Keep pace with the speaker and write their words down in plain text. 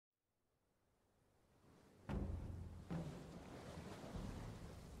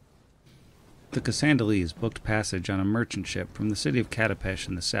The Cassandalese booked passage on a merchant ship from the city of Katapesh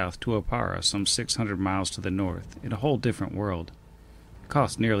in the south to Opara, some 600 miles to the north, in a whole different world. It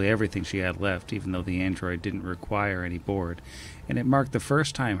cost nearly everything she had left, even though the android didn't require any board, and it marked the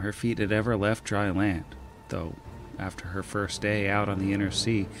first time her feet had ever left dry land, though after her first day out on the inner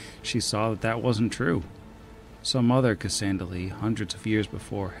sea, she saw that that wasn't true. Some other Cassandali, hundreds of years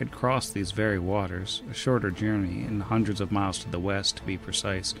before, had crossed these very waters, a shorter journey, and hundreds of miles to the west, to be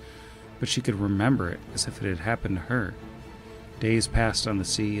precise, but she could remember it as if it had happened to her. Days passed on the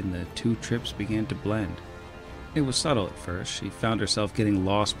sea, and the two trips began to blend. It was subtle at first. She found herself getting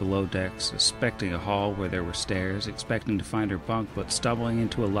lost below decks, suspecting a hall where there were stairs, expecting to find her bunk, but stumbling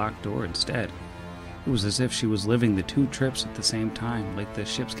into a locked door instead. It was as if she was living the two trips at the same time, like the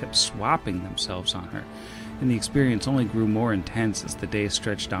ships kept swapping themselves on her, and the experience only grew more intense as the days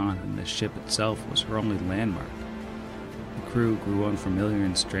stretched on and the ship itself was her only landmark. The crew grew unfamiliar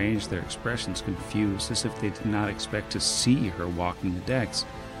and strange, their expressions confused, as if they did not expect to see her walking the decks.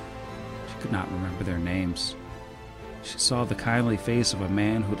 She could not remember their names. She saw the kindly face of a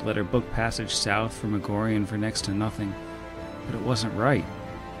man who had let her book passage south from Agorian for next to nothing, but it wasn't right.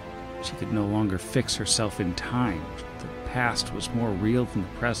 She could no longer fix herself in time. The past was more real than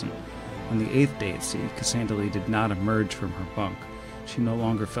the present. On the 8th day at sea, Cassandali did not emerge from her bunk. She no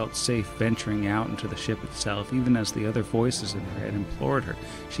longer felt safe venturing out into the ship itself, even as the other voices in her head implored her.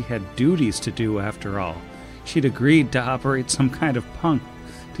 She had duties to do, after all. She'd agreed to operate some kind of pump,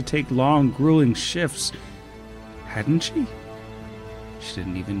 to take long, grueling shifts. Hadn't she? She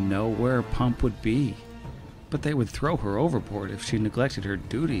didn't even know where a pump would be. But they would throw her overboard if she neglected her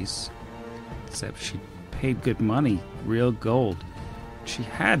duties. Except she paid good money, real gold. She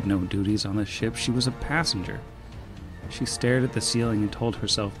had no duties on the ship. She was a passenger. She stared at the ceiling and told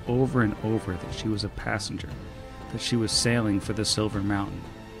herself over and over that she was a passenger, that she was sailing for the Silver Mountain.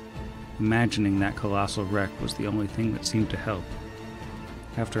 Imagining that colossal wreck was the only thing that seemed to help.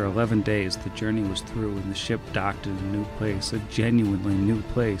 After 11 days, the journey was through and the ship docked in a new place, a genuinely new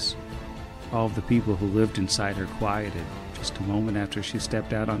place. All of the people who lived inside her quieted, just a moment after she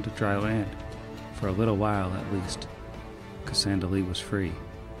stepped out onto dry land. For a little while, at least. Cassandali was free.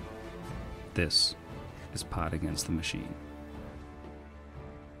 This is Pod Against the Machine.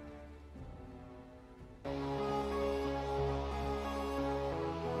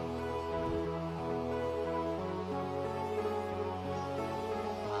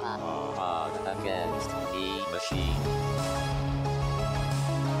 Pod Against the Machine.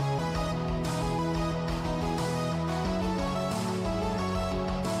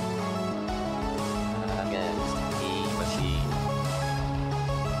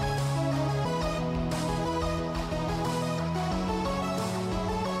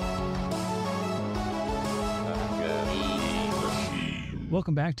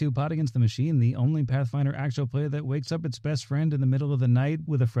 Welcome back to Pod Against the Machine, the only Pathfinder actual play that wakes up its best friend in the middle of the night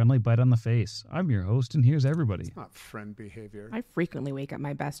with a friendly bite on the face. I'm your host, and here's everybody. It's not friend behavior. I frequently wake up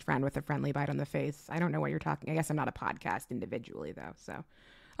my best friend with a friendly bite on the face. I don't know what you're talking. I guess I'm not a podcast individually, though, so.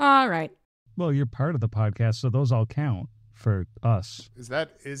 All right. Well, you're part of the podcast, so those all count for us. Is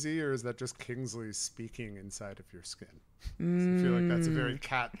that Izzy, or is that just Kingsley speaking inside of your skin? I feel like that's a very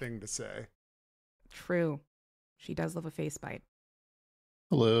cat thing to say. True. She does love a face bite.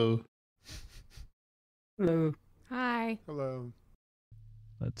 Hello. Hello. Hi. Hello.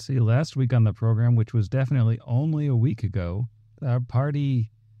 Let's see, last week on the program, which was definitely only a week ago, our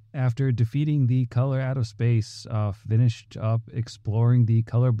party, after defeating the Color out of space, finished up exploring the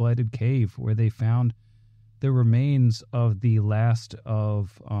Color Blighted Cave, where they found the remains of the last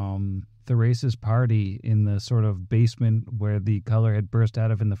of Therace's party in the sort of basement where the Color had burst out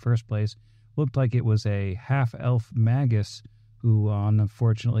of in the first place. Looked like it was a half-elf magus who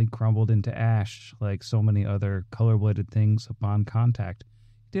unfortunately crumbled into ash like so many other color-blighted things upon contact.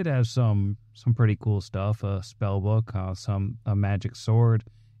 It did have some pretty cool stuff, a spellbook, a magic sword,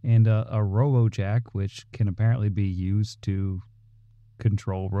 and a robo-jack, which can apparently be used to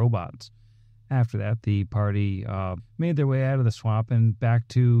control robots. After that, the party made their way out of the swamp and back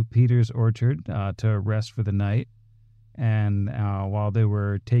to Peter's Orchard to rest for the night. And while they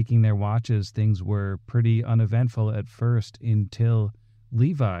were taking their watches, things were pretty uneventful at first until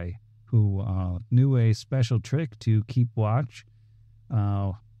Levi, who knew a special trick to keep watch,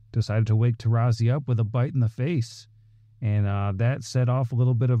 decided to wake Tarazi up with a bite in the face. And that set off a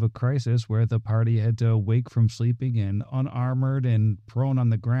little bit of a crisis where the party had to wake from sleeping and unarmored and prone on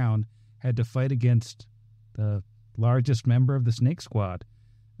the ground, had to fight against the largest member of the Snake Squad.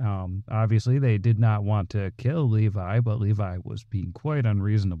 Obviously, they did not want to kill Levi, but Levi was being quite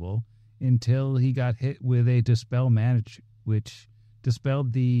unreasonable until he got hit with a Dispel Magic, which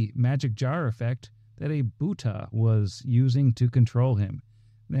dispelled the magic jar effect that a Buddha was using to control him.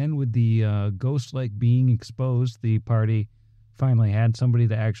 Then, with the ghost-like being exposed, the party finally had somebody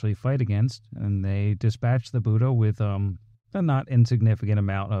to actually fight against, and they dispatched the Buddha with a not insignificant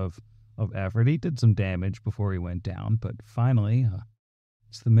amount of effort. He did some damage before he went down, but finally,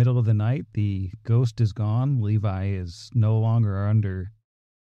 it's the middle of the night, the ghost is gone, Levi is no longer under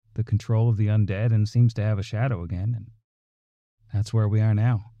the control of the undead and seems to have a shadow again, and that's where we are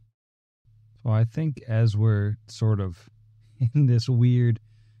now. So I think as we're sort of in this weird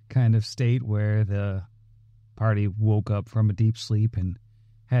kind of state where the party woke up from a deep sleep and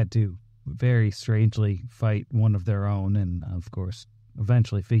had to very strangely fight one of their own, and of course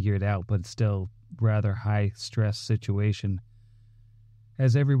eventually figure it out, but it's still rather high stress situation.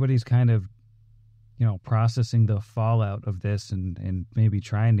 As everybody's kind of, processing the fallout of this and maybe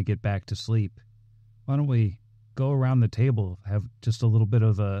trying to get back to sleep, why don't we go around the table, have just a little bit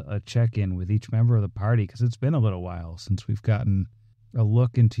of a check-in with each member of the party, because it's been a little while since we've gotten a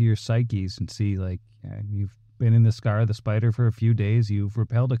look into your psyches and see, you've been in the Scar of the Spider for a few days, you've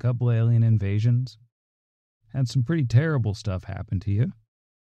repelled a couple alien invasions, had some pretty terrible stuff happen to you.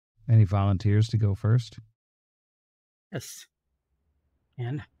 Any volunteers to go first? Yes.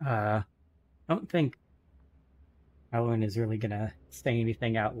 And I don't think Alan is really going to say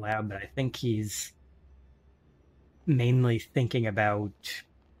anything out loud, but I think he's mainly thinking about,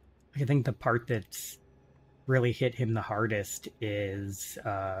 I think the part that's really hit him the hardest is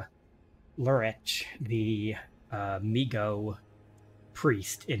Lurich, the Migo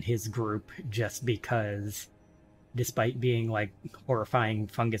priest in his group, just because despite being like horrifying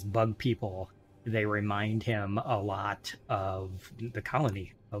fungus bug people, they remind him a lot of the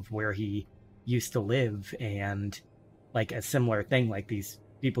colony, of where he used to live, and like a similar thing, like these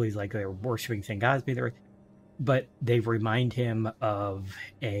people he's like, they're worshiping St. Cosby, but they remind him of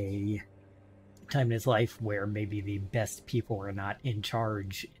a time in his life where maybe the best people are not in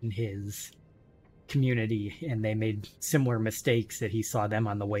charge in his community, and they made similar mistakes that he saw them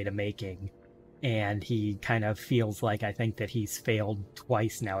on the way to making. And he kind of feels like, I think that he's failed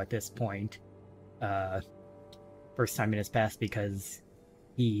twice now at this point. First time in his past because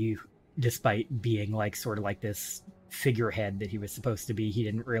he, despite being like sort of like this figurehead that he was supposed to be, he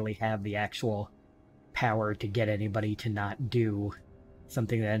didn't really have the actual power to get anybody to not do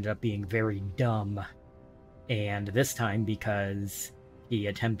something that ended up being very dumb. And this time, because he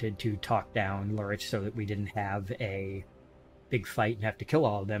attempted to talk down Lurich so that we didn't have a big fight and have to kill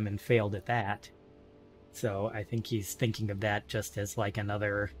all of them, and failed at that. So I think he's thinking of that just as like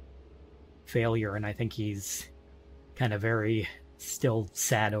another failure, and I think he's kind of very still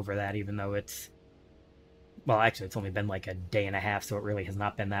sad over that, even though it's, well, actually it's only been like a day and a half, so it really has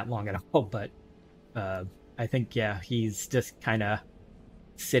not been that long at all. But I think, yeah, he's just kind of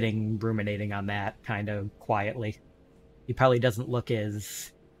sitting, ruminating on that kind of quietly. He probably doesn't look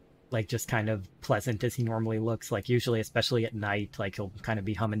as like just kind of pleasant as he normally looks. Like usually, especially at night, like he'll kind of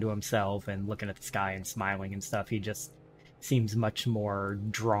be humming to himself and looking at the sky and smiling and stuff. He just seems much more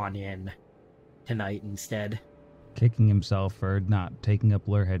drawn in tonight instead. Kicking himself for not taking up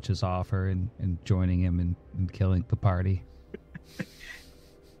Lurhich's offer and joining him in killing the party.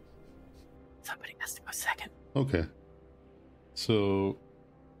 Somebody has to go second. Okay. So,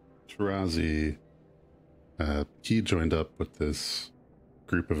 Tarazi, he joined up with this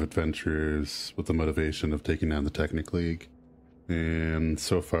group of adventurers with the motivation of taking down the Technic League. And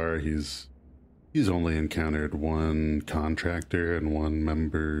so far, he's only encountered one contractor and one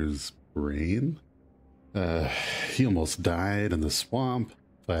member's brain. He almost died in the swamp,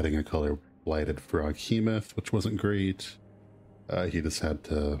 fighting a color-blighted frog hemoth, which wasn't great. He just had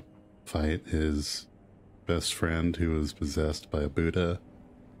to fight his best friend who was possessed by a Buddha.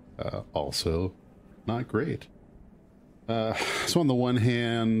 Also not great. So on the one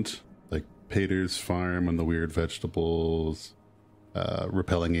hand, like Pater's farm and the weird vegetables,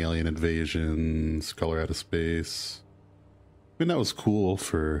 repelling alien invasions, color out of space. I mean, that was cool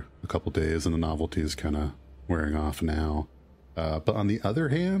for a couple days, and the novelty is kind of wearing off now. But on the other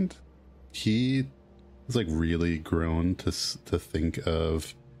hand, he has like really grown to think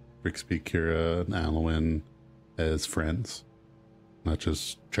of Rixby, Kira, and Alwyn as friends, not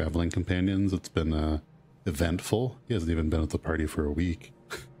just traveling companions. It's been eventful. He hasn't even been at the party for a week.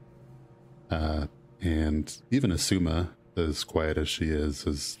 And even Asuma, as quiet as she is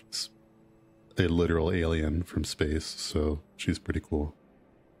a literal alien from space, so she's pretty cool.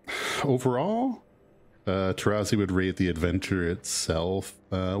 Overall, Tarazi would rate the adventure itself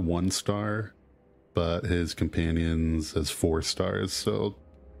 1 star, but his companions as 4 stars, so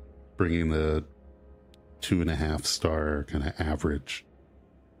bringing the 2.5 star kind of average.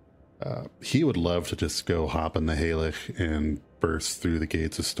 He would love to just go hop in the Halich and burst through the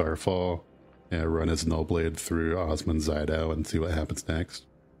gates of Starfall and run his Nullblade through Osmond Zydo and see what happens next.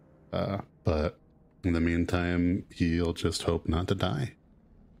 But in the meantime, he'll just hope not to die.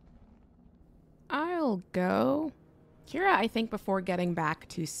 I'll go. Kira, I think before getting back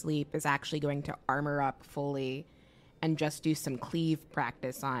to sleep, is actually going to armor up fully and just do some cleave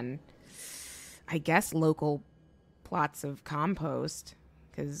practice on, I guess, local plots of compost.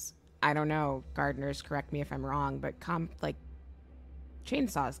 Because, I don't know, gardeners, correct me if I'm wrong, but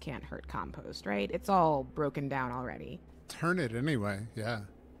chainsaws can't hurt compost, right? It's all broken down already. Turn it anyway, yeah.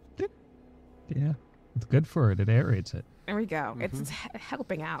 Yeah, it's good for it. It aerates it. There we go. It's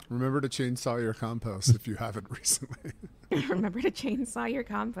helping out. Remember to chainsaw your compost if you haven't recently. Remember to chainsaw your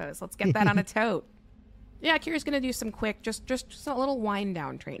compost. Let's get that on a tote. Yeah, Kira's going to do some quick, just a little wind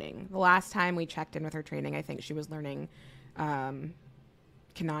down training. The last time we checked in with her training, I think she was learning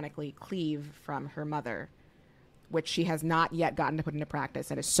canonically cleave from her mother, which she has not yet gotten to put into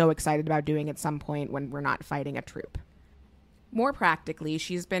practice and is so excited about doing at some point when we're not fighting a troop. More practically,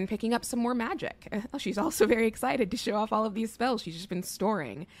 she's been picking up some more magic. She's also very excited to show off all of these spells she's just been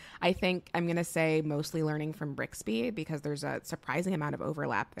storing. I think I'm going to say mostly learning from Brixby because there's a surprising amount of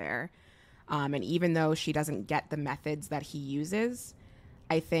overlap there. And even though she doesn't get the methods that he uses,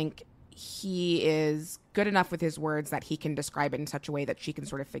 I think he is good enough with his words that he can describe it in such a way that she can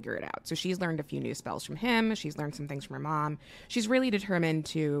sort of figure it out. So she's learned a few new spells from him. She's learned some things from her mom. She's really determined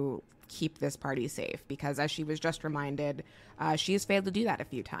to keep this party safe because, as she was just reminded, she has failed to do that a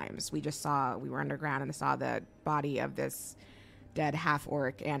few times. We were underground and saw the body of this dead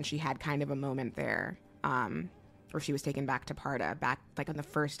half-orc, and she had kind of a moment there where she was taken back to Parta, back like on the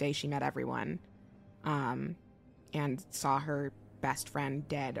first day she met everyone, and saw her best friend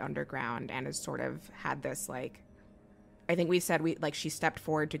dead underground, and has sort of had this, like, I think we said she stepped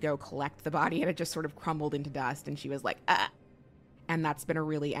forward to go collect the body and it just sort of crumbled into dust, and she was like, ah. And that's been a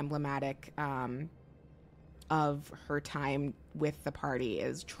really emblematic of her time with the party,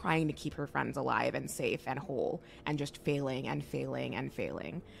 is trying to keep her friends alive and safe and whole, and just failing and failing and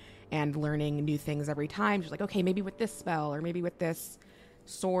failing, and learning new things every time. She's like, okay, maybe with this spell or maybe with this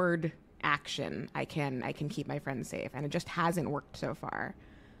sword action, I can keep my friends safe, and it just hasn't worked so far.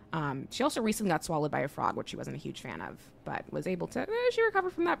 She also recently got swallowed by a frog, which she wasn't a huge fan of, but was able to. She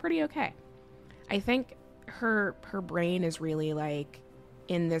recovered from that pretty okay. I think her brain is really like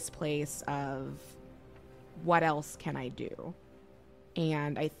in this place of what else can I do?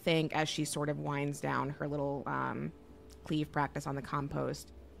 And I think as she sort of winds down her little cleave practice on the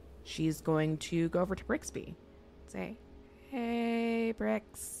compost, she's going to go over to Brixby. Say, hey,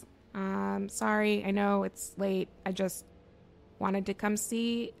 Brix. Sorry, I know it's late. I just wanted to come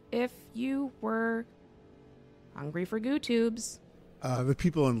see if you were hungry for goo tubes. The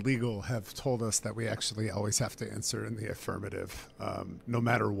people in legal have told us that we actually always have to answer in the affirmative, no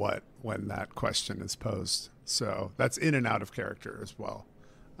matter what, when that question is posed. So that's in and out of character as well,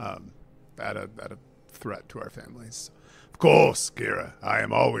 at a threat to our families. Of course, Kira, I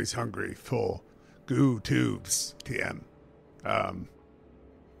am always hungry for goo tubes, TM.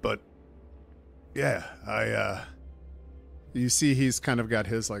 But yeah, you see he's kind of got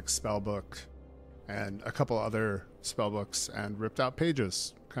his like spell book and a couple other spell books and ripped out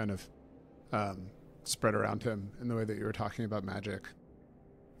pages kind of spread around him in the way that you were talking about magic.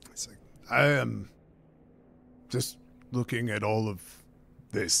 It's like, I am just looking at all of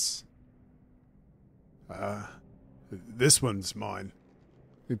this. This one's mine.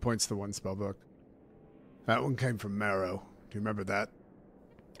 He points to one spell book. That one came from Marrow. Do you remember that?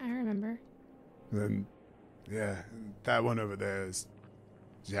 I remember. Then, yeah, that one over there is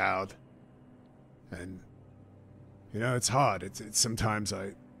Jowd. And, you know, it's hard. It's sometimes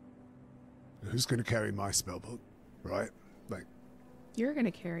who's going to carry my spellbook, right? Like, You're going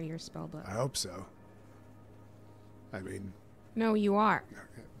to carry your spellbook. I hope so. I mean... No, you are.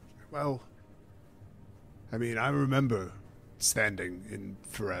 Well, I mean, I remember standing in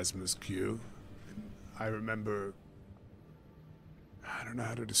Pharasma's queue. And I remember... I don't know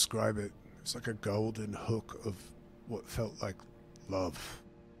how to describe it. It's like a golden hook of what felt like love.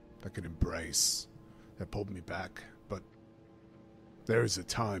 Like an embrace that pulled me back. But there is a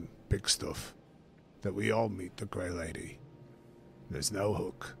time, big stuff, that we all meet the Grey Lady. There's no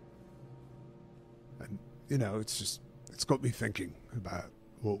hook. And, you know, it's got me thinking about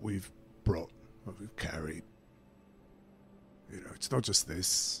what we've brought, what we've carried. You know, it's not just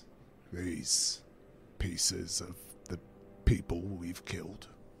these pieces of the people we've killed.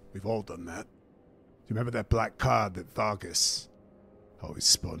 We've all done that. Do you remember that black card that Vargas always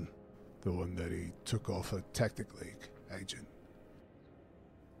spun? The one that he took off a Tactic League agent.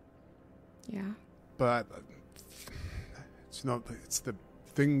 Yeah. But it's not. It's the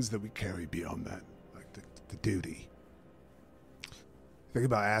things that we carry beyond that, like the duty. I think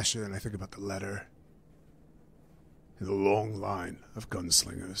about Asher, and I think about the letter, and the long line of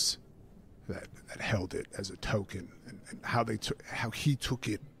gunslingers that held it as a token, and how he took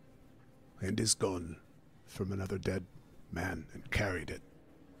it and his gun from another dead man and carried it,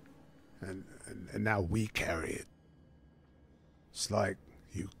 and now we carry it. It's like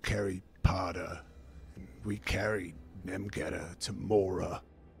you carry Pada, and we carried Nemgeta to Mora.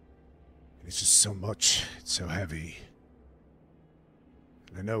 It's just so much. It's so heavy.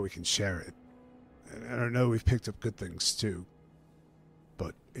 And I know we can share it. And I know we've picked up good things too.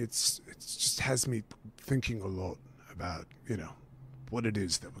 But it's just has me thinking a lot about, what it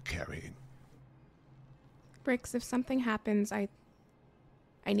is that we're carrying. Bricks, if something happens, I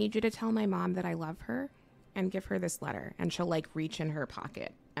need you to tell my mom that I love her and give her this letter. And she'll reach in her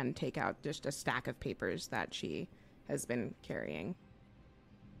pocket and take out just a stack of papers that she has been carrying.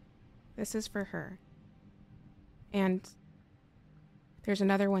 This is for her. And there's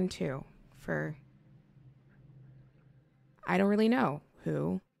another one too for, I don't really know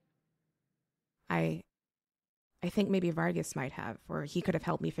who. I think maybe Vargas might have, or he could have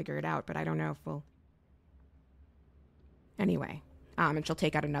helped me figure it out, but I don't know if we'll... Anyway, and she'll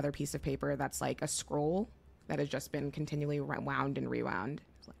take out another piece of paper that's like a scroll that has just been continually wound and rewound.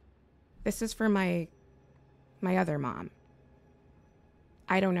 This is for my other mom.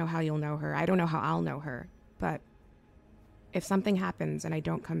 I don't know how you'll know her. I don't know how I'll know her. But if something happens and I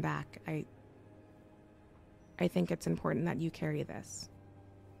don't come back, I think it's important that you carry this.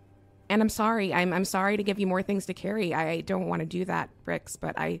 And I'm sorry. I'm sorry to give you more things to carry. I don't want to do that, Bricks,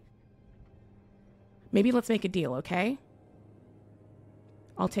 but maybe let's make a deal, okay?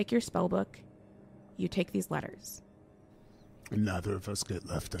 I'll take your spell book. You take these letters. And neither of us get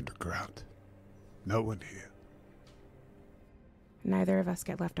left underground. No one here. Neither of us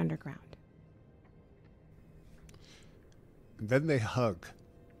get left underground. And then they hug.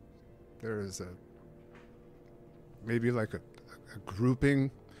 There is maybe a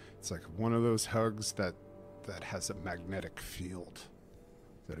grouping. It's like one of those hugs that has a magnetic field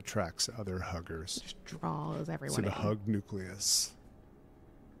that attracts other huggers. Just draws everyone in. in. The hug nucleus.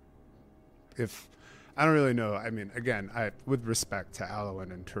 If I don't really know. I mean, again, with respect to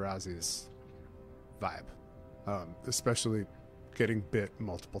Alwyn and Tarazi's vibe, especially getting bit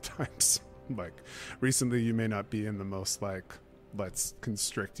multiple times. Recently, you may not be in the most let's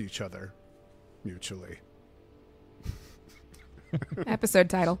constrict each other mutually. Episode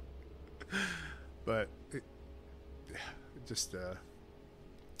title. But just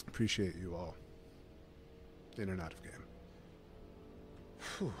appreciate you all. In and out of game.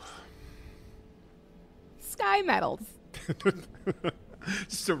 Whew. Sky medals.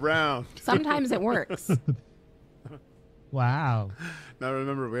 Just around. Sometimes it works. Wow. Now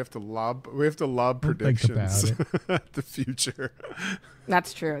remember, we have to lob Don't think about predictions it. at the future.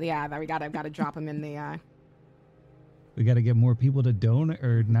 That's true. Yeah, I've got to drop them in the. We got to get more people to donate,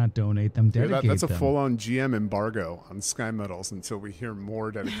 or not donate them, dedicate That's a them. full-on GM embargo on Sky Metals until we hear more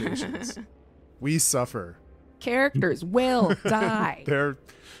dedications. We suffer. Characters will die. Their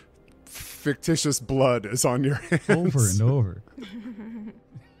fictitious blood is on your hands. Over and over.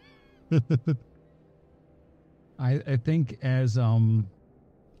 I think as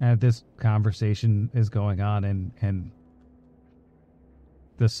this conversation is going on and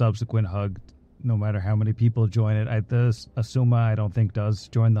the subsequent hug, no matter how many people join it, Asuma I don't think does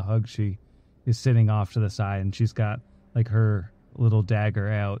join the hug. She is sitting off to the side and she's got her little dagger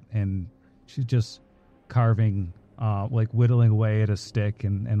out and she's just carving, whittling away at a stick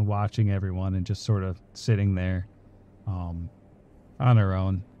and watching everyone and just sort of sitting there on her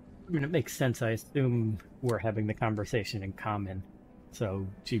own. I mean, it makes sense. I assume we're having the conversation in common. So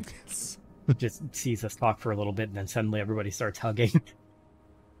she just sees us talk for a little bit and then suddenly everybody starts hugging.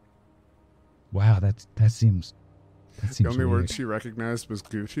 Wow, that seems The only weird. word she recognized was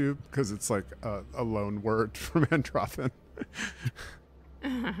Gutu because it's a loan word from Androthan.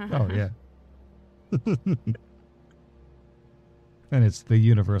 Oh, yeah. And it's the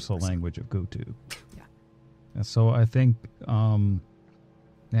universal language of Gutu. Yeah. And so I think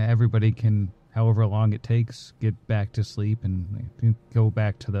everybody can, however long it takes, get back to sleep and go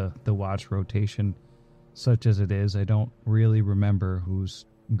back to the watch rotation, such as it is. I don't really remember who's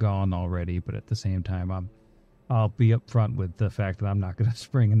gone already, but at the same time, I'll be upfront with the fact that I'm not going to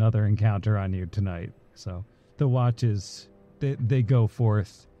spring another encounter on you tonight. So the watches, they go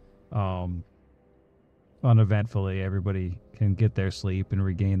forth uneventfully. Everybody can get their sleep and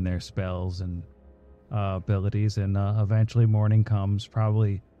regain their spells and abilities, and eventually morning comes,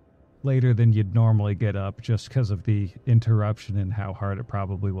 probably later than you'd normally get up just because of the interruption and how hard it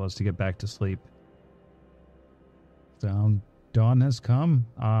probably was to get back to sleep. So dawn has come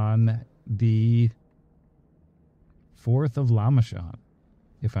on the 4th of Lamashon,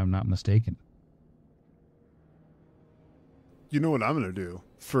 if I'm not mistaken. You know what I'm going to do?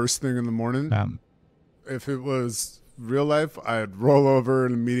 First thing in the morning, if it was real life, I'd roll over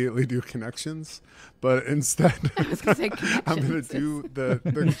and immediately do connections. But instead, I was gonna say I'm going to connections. do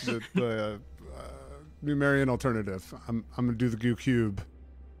the Numerian alternative. I'm going to do the goo cube.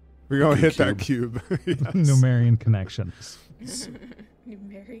 We're going to hit that cube. Yes. Numerian connections.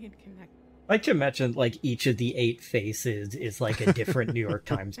 Numerian connect. I like to imagine like each of the 8 faces is like a different New York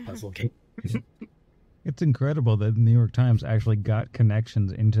Times puzzle game. It's incredible that the New York Times actually got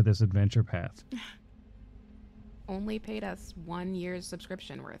connections into this adventure path. Only paid us 1 year's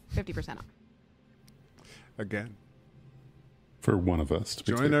subscription worth 50% off. Again, For one of us to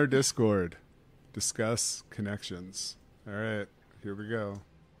be join clear. our Discord. Discuss connections. All right, here we go.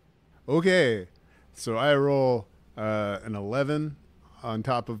 Okay, so I roll an 11 on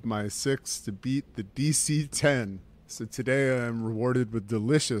top of my 6 to beat the DC 10. So today I am rewarded with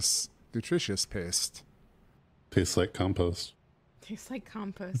delicious, nutritious paste. Tastes like compost. Tastes like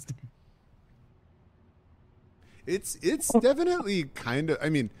compost. It's definitely kind of, I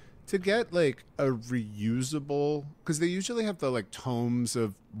mean, to get like a reusable, because they usually have the like tomes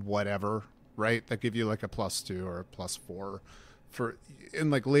of whatever, right? That give you like a +2 or a +4 for in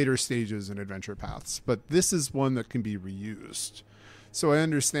like later stages in adventure paths. But this is one that can be reused. So I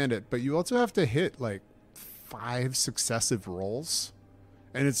understand it, but you also have to hit like 5 successive rolls,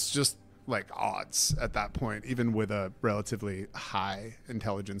 and it's just like odds at that point, even with a relatively high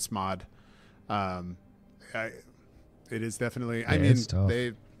intelligence mod. It is definitely, I mean, it's tough.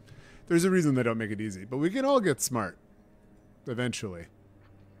 there's a reason they don't make it easy, but we can all get smart eventually.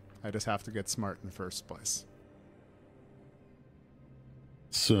 I just have to get smart in the first place.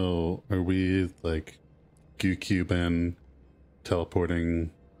 So are we like goo cubing,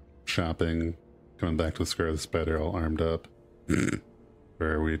 teleporting, shopping, coming back to the Square of the Spider all armed up? Or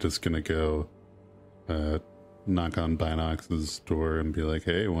are we just gonna go knock on Binox's door and be like,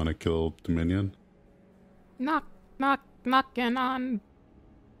 hey, want to kill Dominion? Knocking on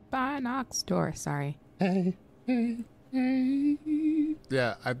Binox door. Sorry.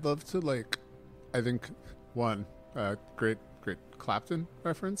 Yeah, I'd love to like, I think one, great Clapton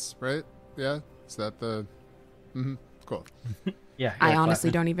reference, right? Yeah, is that the, cool. Yeah, I honestly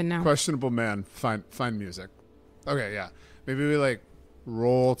don't even know. Questionable man, find music. Okay, yeah. Maybe we like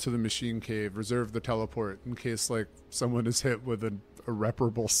roll to the machine cave, reserve the teleport in case like someone is hit with an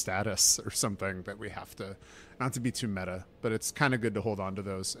irreparable status or something that we have to, not to be too meta, but it's kind of good to hold on to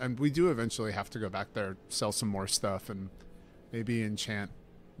those. And we do eventually have to go back there, sell some more stuff, and maybe enchant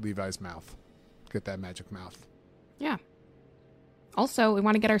Levi's mouth. Get that magic mouth. Yeah. Also, we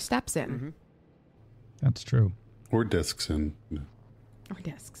want to get our steps in. That's true. Or discs in. Or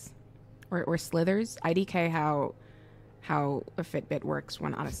discs. Or slithers. IDK how a Fitbit works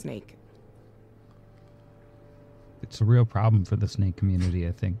when on a snake. It's a real problem for the snake community,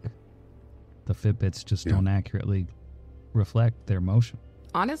 I think. The Fitbits just don't accurately reflect their motion.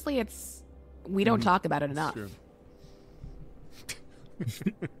 Honestly, we don't talk about it enough. True.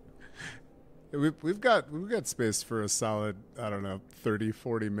 We've got space for a solid, I don't know, 30,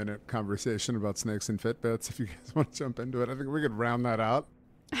 40-minute conversation about snakes and Fitbits. If you guys want to jump into it, I think we could round that out.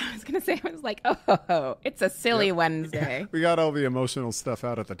 I was going to say, I was like, oh, it's a silly Wednesday. We got all the emotional stuff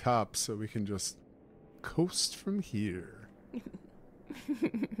out at the top, so we can just coast from here.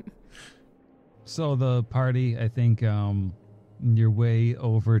 So the party, I think, your way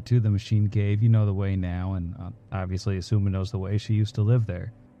over to the machine cave, you know the way now, and obviously Asuma knows the way. She used to live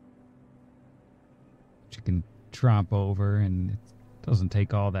there. She can tromp over, and it doesn't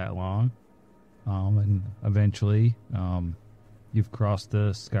take all that long. And eventually, you've crossed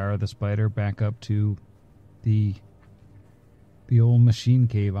the Scar of the Spider back up to the old machine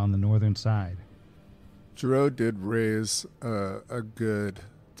cave on the northern side. Jero did raise a good...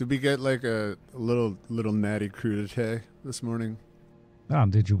 Did we get like a little natty crudité this morning? Oh,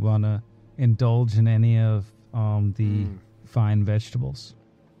 did you want to indulge in any of the fine vegetables?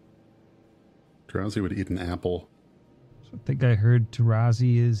 Drowsy would eat an apple. So I think I heard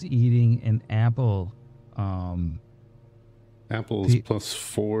Tarazi is eating an apple. Apples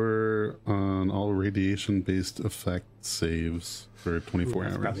 +4 on all radiation-based effect saves for 24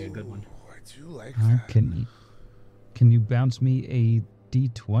 That's hours. probably a good one. I do like that. Can you bounce me a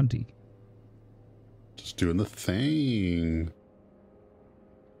D20? Just doing the thing.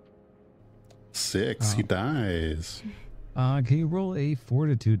 6, he dies. Can you roll a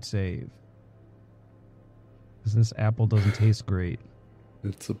fortitude save? Because this apple doesn't taste great.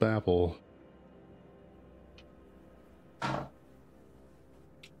 It's a babble. How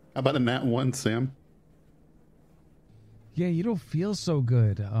about a nat 1, Sam? Yeah, you don't feel so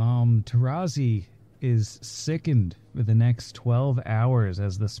good. Tarazi is sickened for the next 12 hours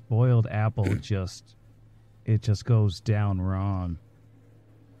as the spoiled apple just goes down wrong.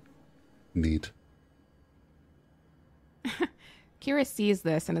 Neat. Kira sees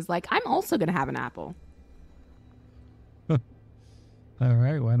this and is like, I'm also going to have an apple. All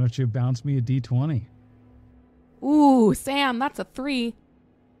right, why don't you bounce me a d20? Ooh, Sam, that's a 3.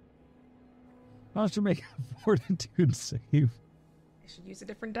 Why don't you make a fortitude save? I should use a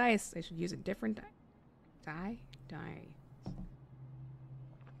different dice. I should use a different die.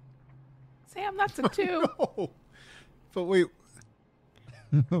 Sam, that's a 2. No. But wait.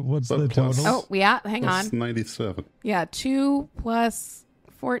 What's But the plus- total? Oh, yeah, hang on. That's 97. Yeah, 2 plus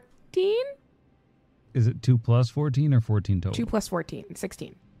 14? Is it 2 plus 14 or 14 total? 2 plus 14,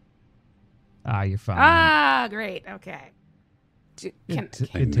 16. You're fine. Ah, great. Okay.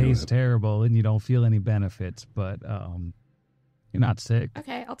 It tastes terrible and you don't feel any benefits, but you're not sick.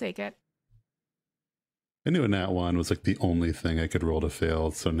 Okay, I'll take it. I knew a nat 1 was like the only thing I could roll to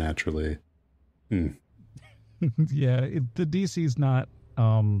fail so naturally. Yeah, the DC's not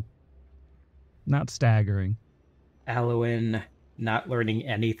staggering. Alwyn, not learning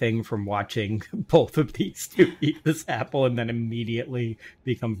anything from watching both of these two eat this apple and then immediately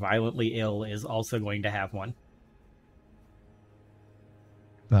become violently ill, is also going to have one.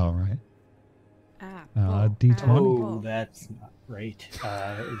 All right. D20. Oh, that's not great.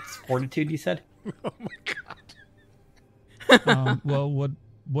 It's fortitude, you said? Oh my god. Well,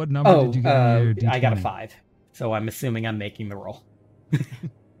 what number did you get on your D20? I got a 5. So I'm assuming I'm making the roll.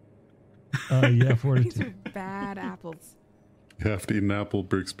 Yeah, These fortitude. are bad apples. You have to eat an apple,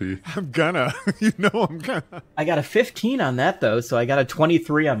 Brixby. I'm gonna. You know I'm gonna. I got a 15 on that, though, so I got a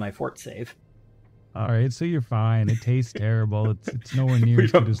 23 on my fort save. All right, so you're fine. It tastes terrible. It's nowhere near We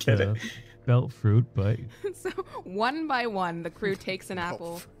as good don't as get the it. belt fruit, but So one by one, the crew takes an Oh,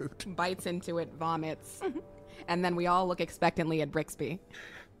 apple, fruit. bites into it, vomits, and then we all look expectantly at Brixby.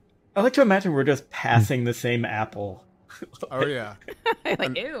 I like to imagine we're just passing the same apple. Oh yeah.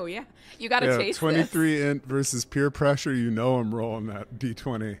 Like, ew, yeah. You gotta Yeah, taste 23 int versus peer pressure. You know I'm rolling that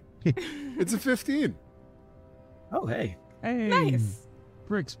d20. It's a 15. Oh, hey. hey, Nice.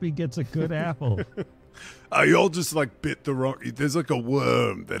 Brixby gets a good apple. You all just like bit the wrong. There's like a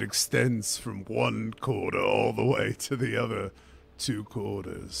worm that extends from one quarter all the way to the other 2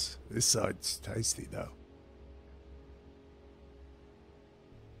 quarters. This side's tasty though.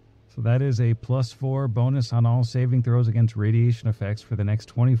 So that is a +4 bonus on all saving throws against radiation effects for the next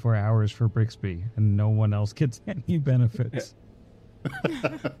 24 hours for Brixby, and no one else gets any benefits.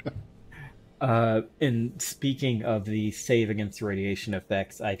 And speaking of the save against radiation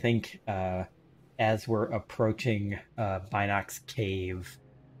effects, I think as we're approaching Binox Cave,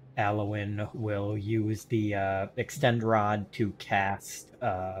 Alwyn will use the extend rod to cast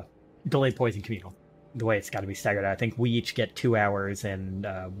Delay Poison Communal. The way it's got to be staggered, I think we each get 2 hours, and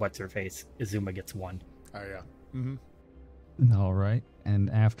what's-her-face, Izuma gets 1. Oh yeah. Mm-hmm. All right. And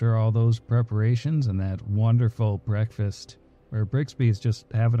after all those preparations and that wonderful breakfast, where Brixby is just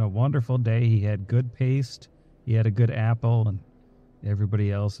having a wonderful day, he had good paste, he had a good apple, and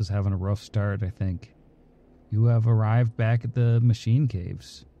everybody else is having a rough start, I think. You have arrived back at the machine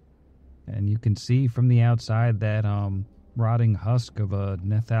caves, and you can see from the outside that rotting husk of a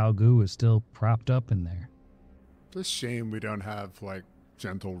Nethal goo is still propped up in there. It's a shame we don't have like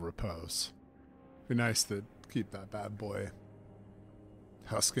gentle repose. Be nice to keep that bad boy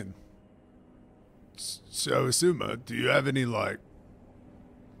husking. So, Izuma, do you have any like?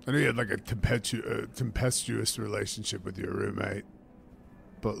 I know you had like a tempestuous relationship with your roommate,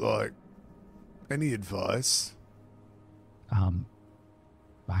 but like, any advice?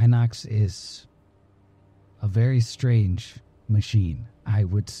 Binox is a very strange machine, I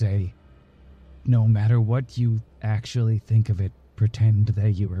would say. No matter what you actually think of it, pretend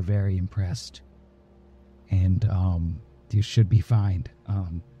that you are very impressed. And, you should be fine.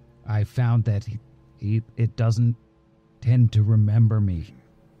 I found that it doesn't tend to remember me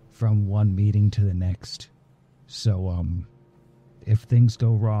from one meeting to the next. So, if things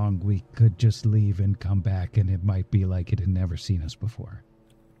go wrong, we could just leave and come back, and it might be like it had never seen us before.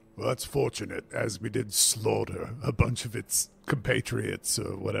 Well, that's fortunate, as we did slaughter a bunch of its compatriots,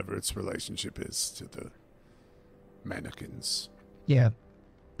 or whatever its relationship is to the mannequins. Yeah,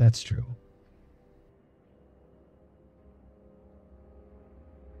 that's true.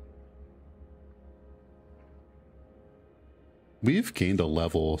 We've gained a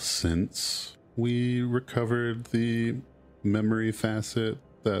level since we recovered the memory facet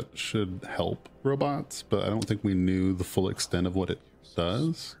that should help robots, but I don't think we knew the full extent of what it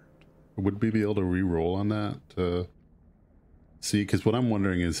does. Would we be able to re-roll on that to see? Because what I'm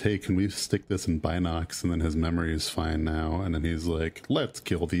wondering is, hey, can we stick this in Binox and then his memory is fine now? And then he's like, let's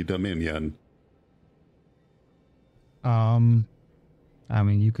kill the Dominion. I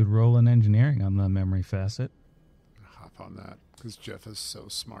mean, you could roll an engineering on the memory facet. Hop on that, because Jeff is so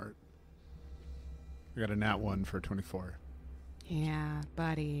smart. I got a nat 1 for 24. Yeah,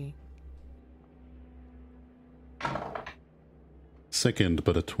 buddy. Second,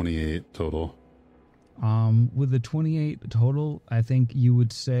 but a 28 total. With the 28 total, I think you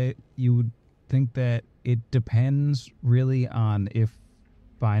would think that it depends really on if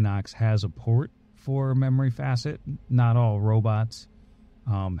Binox has a port for memory facet. Not all robots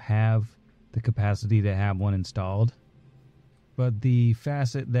have the capacity to have one installed. But the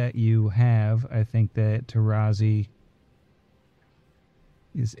facet that you have, I think that Tarazi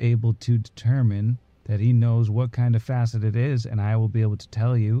is able to determine that he knows what kind of facet it is, and I will be able to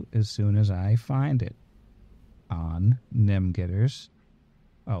tell you as soon as I find it on Nemgetters.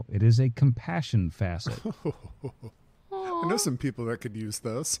 Oh, it is a compassion facet. I know some people that could use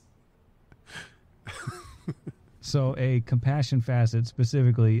those. So a compassion facet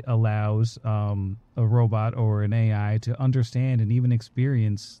specifically allows a robot or an AI to understand and even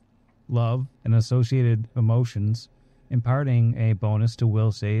experience love and associated emotions, imparting a bonus to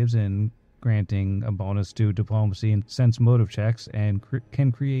will saves and granting a bonus to diplomacy and sense motive checks, and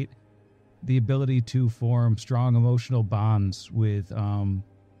can create the ability to form strong emotional bonds with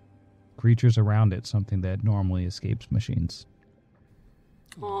creatures around it, something that normally escapes machines.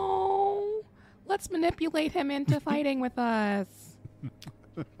 Oh, let's manipulate him into fighting with us.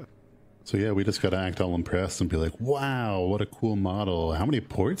 So yeah, we just gotta act all impressed and be like, wow, what a cool model. How many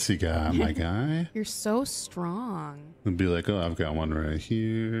ports you got, my guy? You're so strong. And be like, oh, I've got one right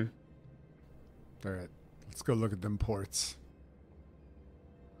here. All right, let's go look at them ports.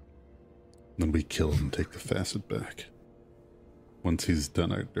 Then we kill him and take the facet back. Once he's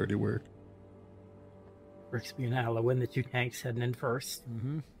done our dirty work. Brixby and Alowin, the two tanks heading in first.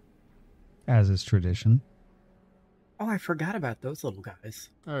 Mm-hmm. As is tradition. Oh, I forgot about those little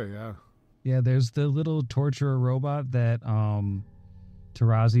guys. Oh, yeah. Yeah, there's the little torturer robot that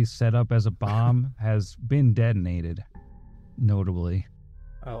Tarazi set up as a bomb has been detonated, notably.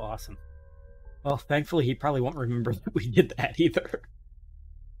 Oh, awesome. Well, thankfully, he probably won't remember that we did that either.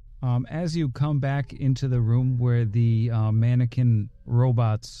 As you come back into the room where the mannequin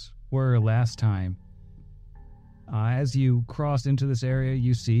robots were last time, as you cross into this area,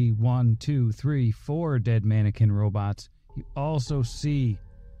 you see 1, 2, 3, 4 dead mannequin robots. You also see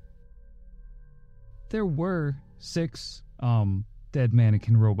there were 6 dead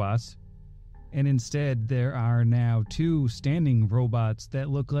mannequin robots, and instead there are now 2 standing robots that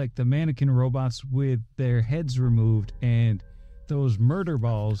look like the mannequin robots with their heads removed, and those murder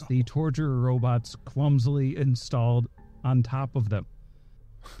balls, the torture robots, clumsily installed on top of them.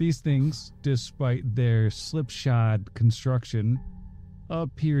 These things, despite their slipshod construction,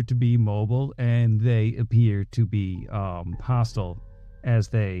 appear to be mobile, and they appear to be hostile as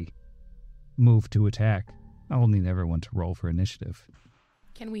they move to attack. I'll need everyone to roll for initiative.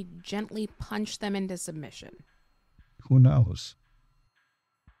 Can we gently punch them into submission? Who knows?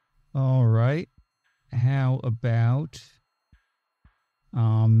 All right. How about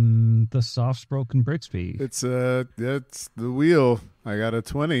the soft-spoken Brixby? It's the wheel. I got a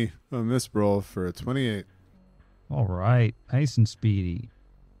 20 on this roll for a 28. All right. Nice and speedy.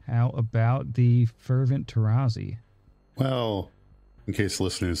 How about the fervent Tarazi? Well, in case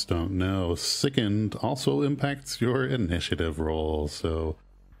listeners don't know, Sickened also impacts your initiative roll, so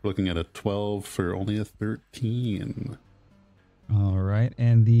we're looking at a 12 for only a 13. All right.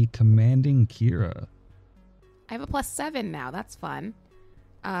 And the commanding Kira. I have a +7 now. That's fun.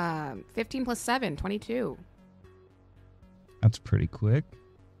 15 + 7, 22. That's pretty quick.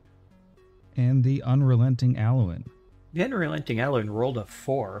 And the unrelenting Alwyn. The unrelenting Alowin rolled a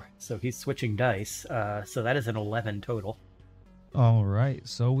 4, so he's switching dice. So that is an 11 total. All right.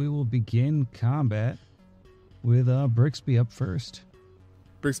 So we will begin combat with Brixby up first.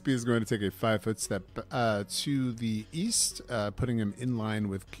 Brixby is going to take a 5-foot step to the east, putting him in line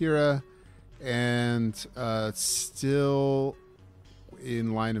with Kira, and still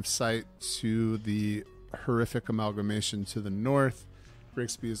in line of sight to the horrific amalgamation to the north.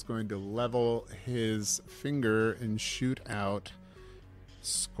 Brixby is going to level his finger and shoot out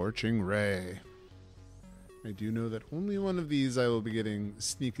Scorching Ray. I do know that only one of these I will be getting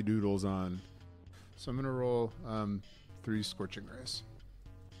sneaky doodles on. So I'm going to roll 3 Scorching Rays.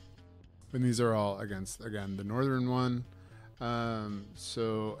 And these are all against, again, the northern one.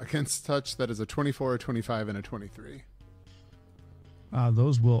 So against touch, that is a 24, a 25, and a 23.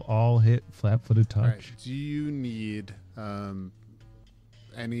 Those will all hit flat-footed touch. All right. Do you need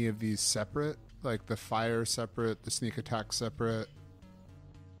any of these separate? Like the fire separate, the sneak attack separate?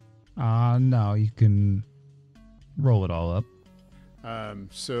 No, you can roll it all up.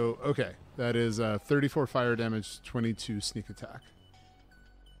 Okay. That is 34 fire damage, 22 sneak attack.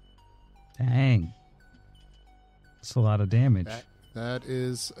 Dang. That's a lot of damage. That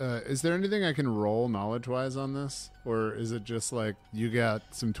is there anything I can roll knowledge-wise on this? Or is it just like, you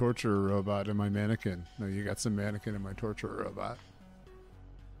got some torturer robot in my mannequin? No, you got some mannequin in my torturer robot.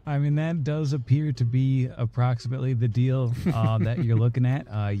 I mean, that does appear to be approximately the deal that you're looking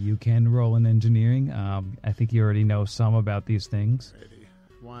at. You can roll in engineering. I think you already know some about these things. Alrighty.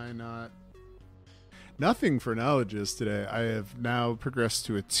 Why not? Nothing for knowledges today. I have now progressed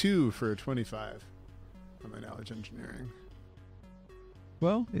to a 2 for a 25 on my knowledge engineering.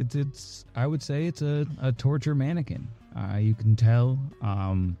 Well, it's I would say it's a torture mannequin. You can tell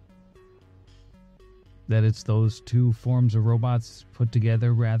that it's those two forms of robots put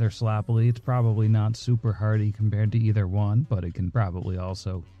together rather sloppily. It's probably not super hardy compared to either one, but it can probably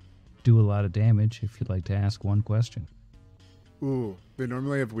also do a lot of damage if you'd like to ask one question. Ooh, they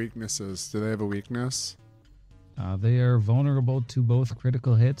normally have weaknesses. Do they have a weakness? They are vulnerable to both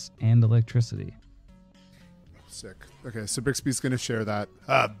critical hits and electricity. Sick. Okay, so Bixby's going to share that.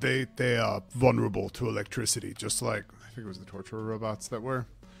 They are vulnerable to electricity, just like, I think it was the torturer robots that were.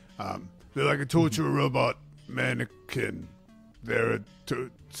 They're like a torturer robot mannequin. They're a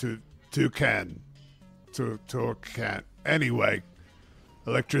toucan. Anyway,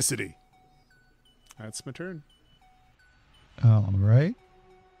 electricity. That's my turn. All right.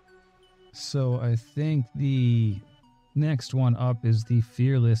 So I think the next one up is the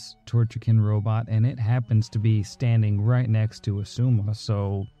fearless Torturekin robot, and it happens to be standing right next to Asuma,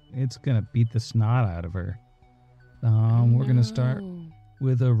 so it's gonna beat the snot out of her. We're gonna start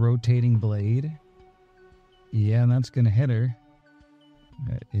with a rotating blade. Yeah, and that's gonna hit her.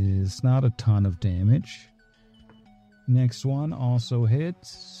 That is not a ton of damage. Next one also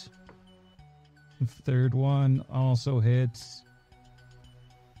hits. The third one also hits.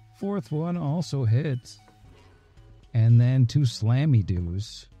 Fourth one also hits. And then 2 slammy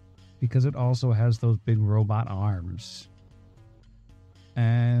doos, because it also has those big robot arms.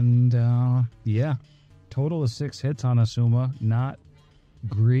 And yeah, total of 6 hits on Asuma. Not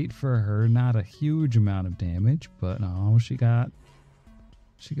great for her, not a huge amount of damage, but she got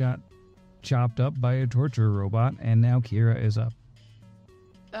chopped up by a torture robot, and now Kira is up.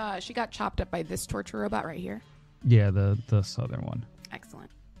 She got chopped up by this torture robot right here. Yeah, the southern one.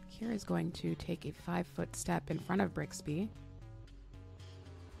 Excellent. Kira is going to take a 5-foot step in front of Brixby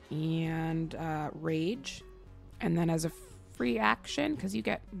and rage, and then as a free action, because you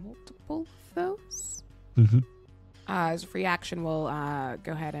get multiple of those. Mm-hmm. As a free action, we'll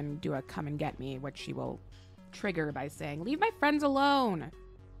go ahead and do a come and get me, which she will trigger by saying, "Leave my friends alone."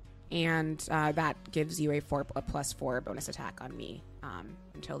 And that gives you a +4 bonus attack on me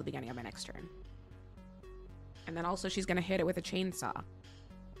until the beginning of my next turn. And then also she's going to hit it with a chainsaw.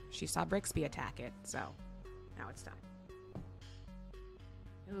 She saw Brixby attack it, so now it's done.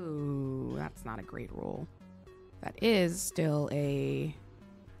 Ooh, that's not a great roll. That is still a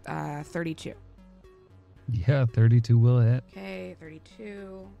 32. Yeah, 32 will hit. Okay,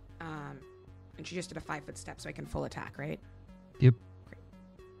 32. And she just did a 5-foot step, so I can full attack, right? Yep.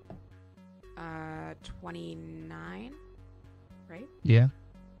 29, right? Yeah.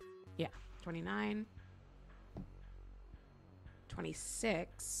 Yeah, 29.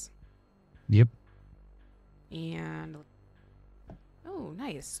 26. Yep. And, oh,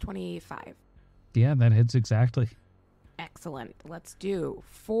 nice, 25. Yeah, that hits exactly. Excellent. Let's do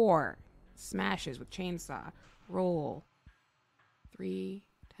 4 smashes with chainsaw. Roll. 3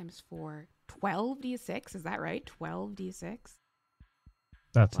 times 4. 12d6, is that right? 12d6?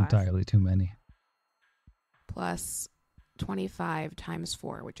 That's Plus. entirely too many. Plus 25 times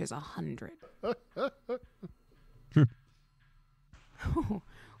 4, which is 100.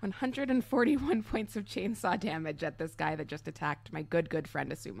 141 points of chainsaw damage at this guy that just attacked my good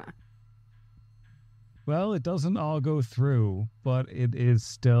friend Asuma. Well, it doesn't all go through, but it is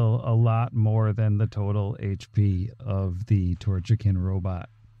still a lot more than the total HP of the Torturekin robot.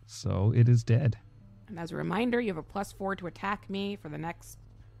 So it is dead. And as a reminder, you have a +4 to attack me for the next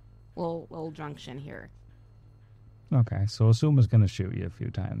little junction here. Okay, so Asuma's going to shoot you a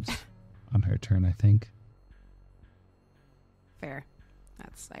few times on her turn, I think. Fair.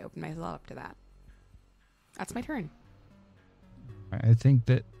 I opened myself up to that. That's my turn. I think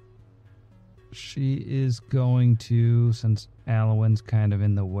that she is going to, since Alwyn's kind of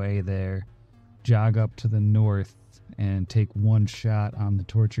in the way there, jog up to the north and take one shot on the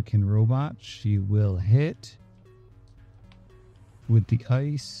Torturekin robot. She will hit with the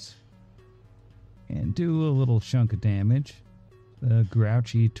ice and do a little chunk of damage. The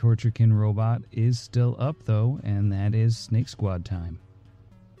grouchy Torturekin robot is still up, though, and that is Snake Squad time.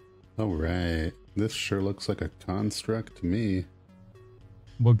 All right. This sure looks like a construct to me.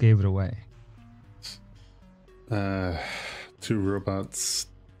 What gave it away? Two robots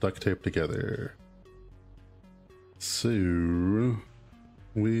duct taped together. So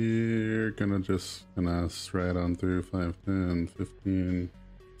we're gonna stride on through 5, 10, 15.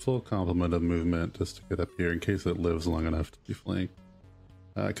 Full complement of movement just to get up here in case it lives long enough to be flanked.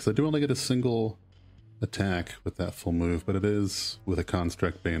 Because I do only get a single attack with that full move, but it is with a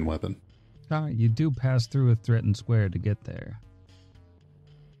construct bane weapon. You do pass through a threatened square to get there.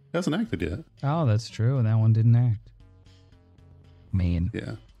 Hasn't acted yet. Oh, that's true, and that one didn't act. Man.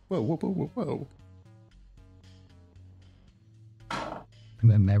 Yeah. Whoa, whoa, whoa, whoa, whoa.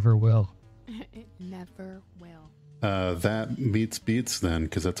 That never will. It never will. That meets beats then,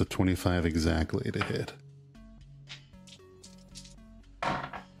 because that's a 25 exactly to hit.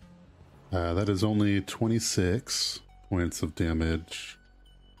 That is only 26 points of damage.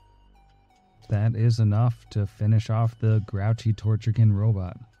 That is enough to finish off the grouchy Torturekin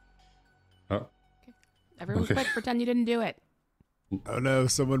robot. Oh. Everyone Okay. quick, pretend you didn't do it. Oh no,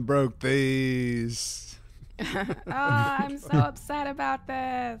 someone broke these. I'm so upset about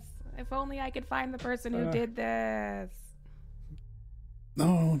this. If only I could find the person who did this.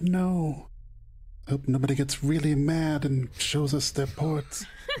 Oh, no. Hope nobody gets really mad and shows us their ports.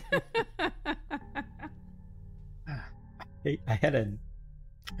 I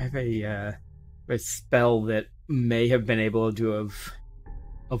have a spell that may have been able to have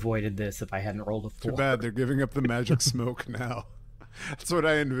avoided this if I hadn't rolled a 4. Too bad they're giving up the magic smoke now. That's what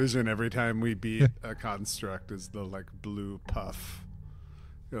I envision every time we beat a construct is the like blue puff.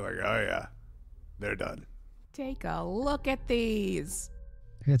 You're like, oh yeah, they're done. Take a look at these.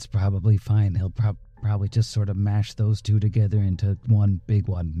 It's probably fine. He'll probably just sort of mash those two together into one big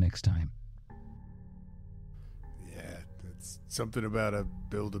one next time. Yeah, it's something about a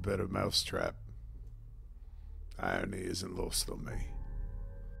build a better mousetrap. Irony isn't lost on me.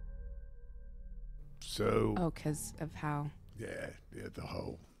 So, Oh, because of how... yeah, the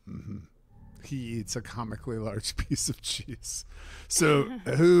whole. He eats a comically large piece of cheese. So,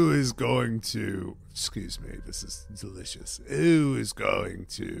 who is going to... Excuse me, this is delicious. Who is going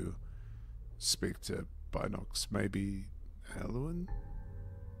to speak to Binox? Maybe Alwyn?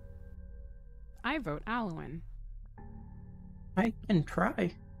 I vote Alwyn. I can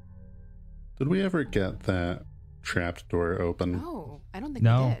try. Did we ever get that trapped door open? Oh, I don't think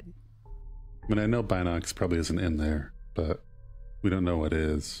No. we did. I mean, I know Binox probably isn't in there, but we don't know what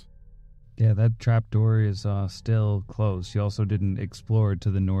is. Yeah, that trapdoor is still closed. You also didn't explore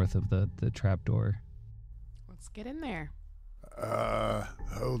to the north of the trapdoor. Let's get in there.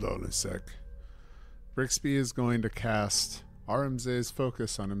 Hold on a sec. Brixby is going to cast RMZ's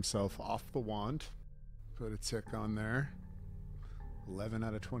focus on himself off the wand. Put a tick on there. 11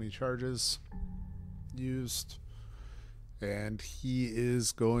 out of 20 charges used. And he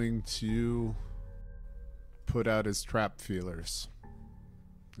is going to put out his trap feelers.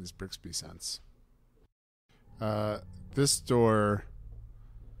 His Brixby sense. This door,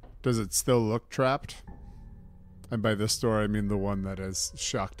 does it still look trapped? And by this door, I mean the one that has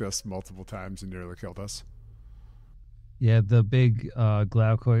shocked us multiple times and nearly killed us. Yeah, the big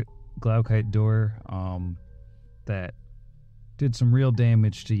Glaukite door that did some real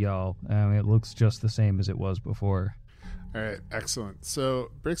damage to y'all. It looks just the same as it was before. All right, excellent.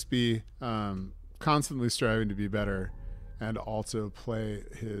 So Brixby, constantly striving to be better and also play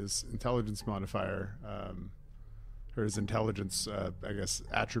his intelligence modifier, or his intelligence, I guess,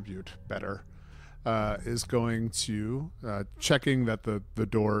 attribute better, is going to, checking that the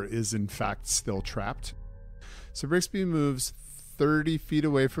door is in fact still trapped. So Brixby moves 30 feet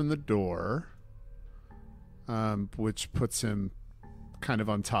away from the door, which puts him kind of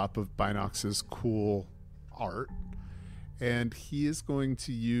on top of Binox's cool art. And he is going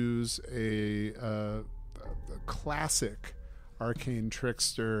to use a classic Arcane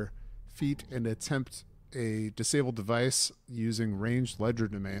Trickster feat and attempt a disabled device using ranged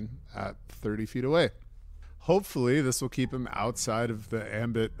legerdemain at 30 feet away. Hopefully, this will keep him outside of the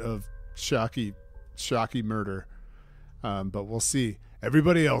ambit of shocky murder. But we'll see.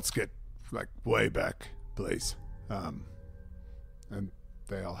 Everybody else get like way back, please. And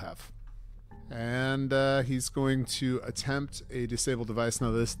they all have. And he's going to attempt a disable device.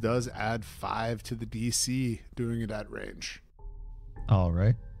 Now, this does add 5 to the DC, doing it at range. All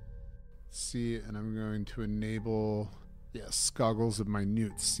right. See, and I'm going to enable, goggles of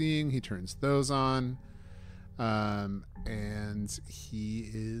minute seeing. He turns those on. And he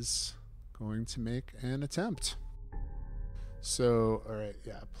is going to make an attempt. So, all right,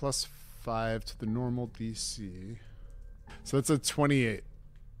 plus 5 to the normal DC. So that's a 28.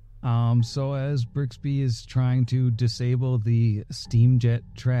 So as Brixby is trying to disable the steam jet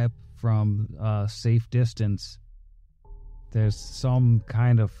trap from safe distance, there's some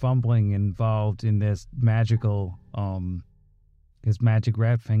kind of fumbling involved in this magical, his magic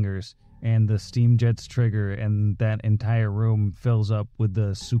rat fingers, and the steam jet's trigger, and that entire room fills up with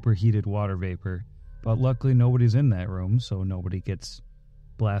the superheated water vapor. But luckily nobody's in that room, so nobody gets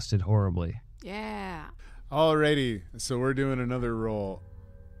blasted horribly. Yeah. Alrighty, so we're doing another roll.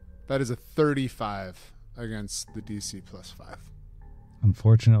 That is a 35 against the DC plus 5.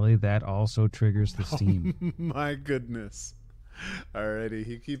 Unfortunately, that also triggers the steam. Oh, my goodness. Alrighty,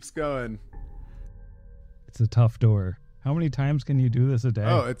 he keeps going. It's a tough door. How many times can you do this a day?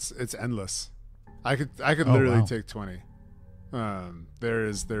 Oh, it's endless. I could literally take 20. There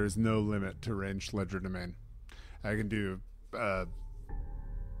is no limit to ranged legerdemain. I can do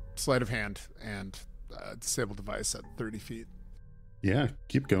sleight of hand and disable device at 30 feet. Yeah,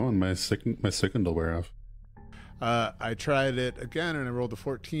 keep going. My second will wear off. I tried it again and I rolled a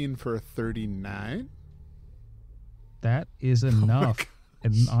 14 for a 39. That is enough.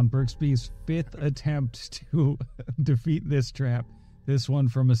 And on Brixby's 5th attempt to defeat this trap, this one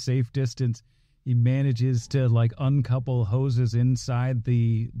from a safe distance, he manages to uncouple hoses inside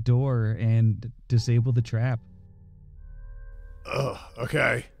the door and disable the trap. Oh,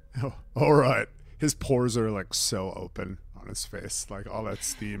 okay. Oh, all right. His pores are so open on his face. All that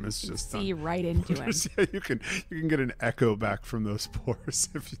steam is just see right into him. Yeah, you can get an echo back from those pores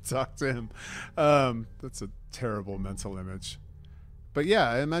if you talk to him. That's a terrible mental image. But yeah,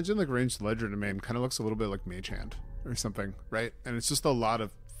 I imagine ranged legerdemain kind of looks a little bit like Mage Hand or something, right? And it's just a lot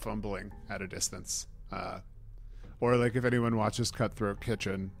of fumbling at a distance. Or if anyone watches Cutthroat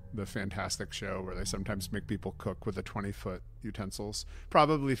Kitchen, the fantastic show where they sometimes make people cook with 20-foot utensils,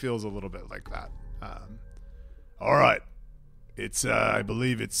 probably feels a little bit like that. All right. It's, I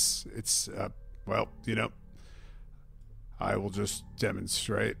believe it's I will just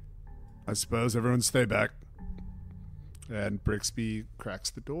demonstrate. I suppose everyone stay back. And Brixby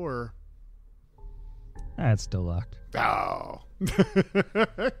cracks the door. It's still locked. Oh.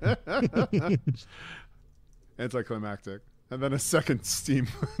 Anticlimactic. And then a second steam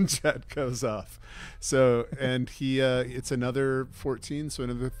jet goes off. So, and he, it's another 14, so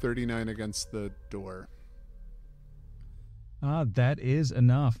another 39 against the door. That is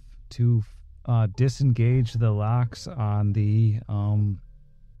enough to disengage the locks on the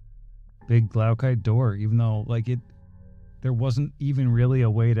big Glaukite door, even though there wasn't even really a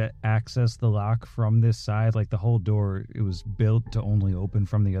way to access the lock from this side. The whole door, it was built to only open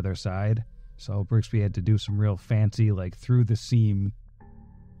from the other side. So Brixby had to do some real fancy, through the seam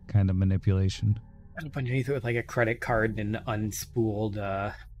kind of manipulation. Up underneath it with a credit card and an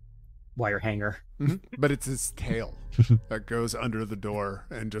unspooled wire hanger. Mm-hmm. But it's his tail that goes under the door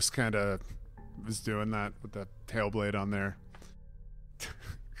and just kind of was doing that with that tail blade on there.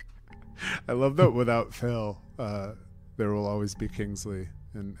 I love that without Phil, there will always be Kingsley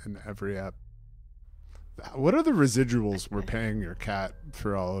in every app. What are the residuals we're paying your cat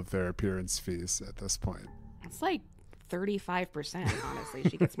for all of their appearance fees at this point? It's 35%, honestly.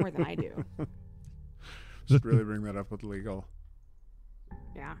 She gets more than I do. Should really bring that up with legal.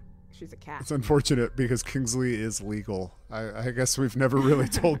 Yeah, she's a cat. It's unfortunate because Kingsley is legal. I guess we've never really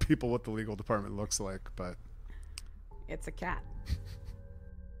told people what the legal department looks like, but... It's a cat.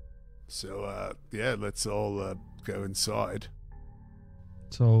 So, let's all go inside.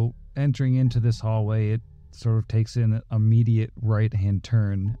 So, entering into this hallway, it sort of takes an immediate right-hand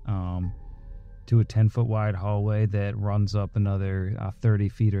turn to a 10-foot wide hallway that runs up another 30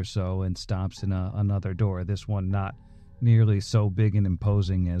 feet or so and stops in another door. This one not nearly so big and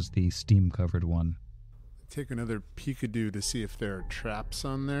imposing as the steam-covered one. Take another peekadoo to see if there are traps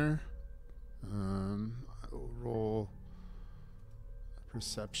on there. I'll roll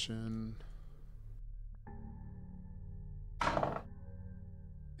perception.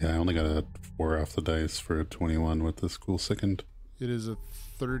 Yeah, I only got a 4 off the dice for a 21 with this cool second. It is a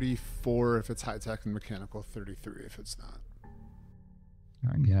 34 if it's high-tech and mechanical, 33 if it's not.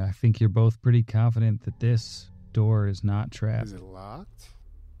 Yeah, I think you're both pretty confident that this door is not trapped. Is it locked?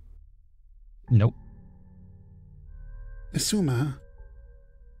 Nope. Isuma,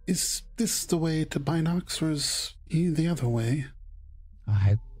 Is this the way to Binox, or is he the other way?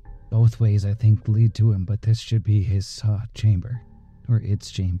 Both ways, I think, lead to him, but this should be his chamber. Or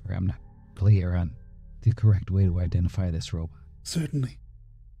its chamber. I'm not clear on the correct way to identify this robot. Certainly.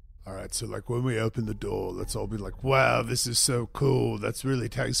 Alright, so like when we open the door, let's all be like, wow, this is so cool. That's really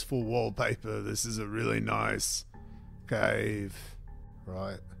tasteful wallpaper. This is a really nice cave.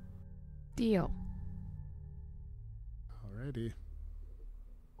 Right. Deal. Alrighty.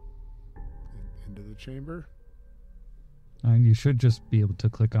 Into the chamber. You should just be able to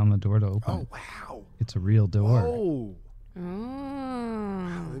click on the door to open. Oh, wow. It's a real door. Oh. Oh.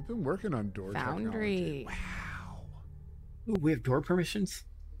 Wow, they've been working on door Foundry. technology. Wow. Ooh, we have door permissions?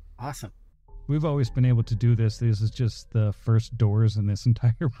 Awesome. We've always been able to do this. This is just the first doors in this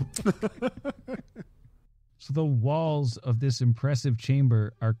entire book. So the walls of this impressive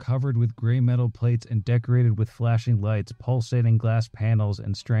chamber are covered with gray metal plates and decorated with flashing lights, pulsating glass panels,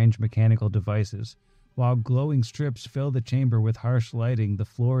 and strange mechanical devices. While glowing strips fill the chamber with harsh lighting, the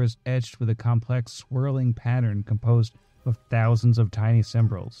floor is etched with a complex swirling pattern composed of thousands of tiny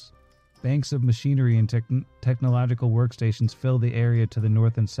symbols. Banks of machinery and technological workstations fill the area to the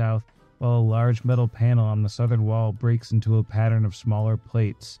north and south, while a large metal panel on the southern wall breaks into a pattern of smaller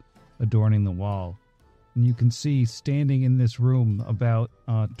plates adorning the wall. And you can see standing in this room about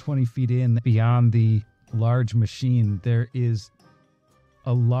 20 feet in, beyond the large machine, there is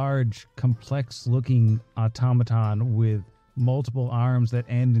a large, complex-looking automaton with multiple arms that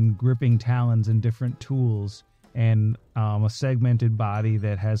end in gripping talons and different tools, and a segmented body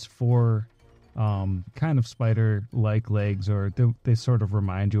that has four kind of spider-like legs, or they sort of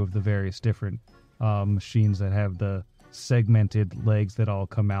remind you of the various different machines that have the segmented legs that all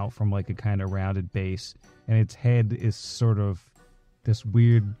come out from like a kind of rounded base, and its head is sort of this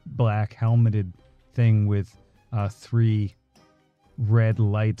weird black helmeted thing with 3 red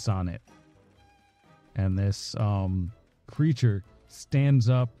lights on it. And this creature stands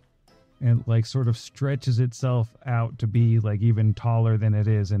up and like sort of stretches itself out to be like even taller than it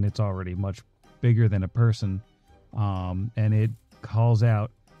is, and it's already much bigger than a person. And it calls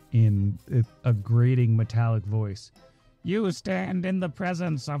out in a grating metallic voice, "You stand in the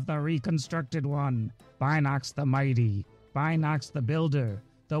presence of the reconstructed one, Binox the Mighty, Binox the Builder,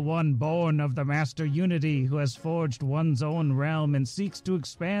 the one born of the Master Unity who has forged one's own realm and seeks to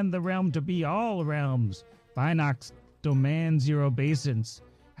expand the realm to be all realms. Binox demands your obeisance.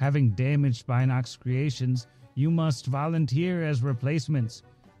 Having damaged Binox creations, you must volunteer as replacements.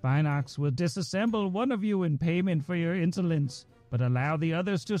 Binox will disassemble one of you in payment for your insolence, but allow the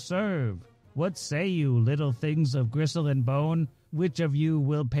others to serve. What say you, little things of gristle and bone? Which of you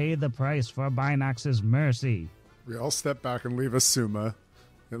will pay the price for Binox's mercy?" We all step back and leave a Suma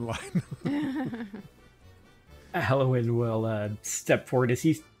in line. Halloween will step forward. Is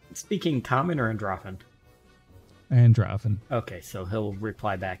he speaking common or Androphan? Androphan. Okay, so he'll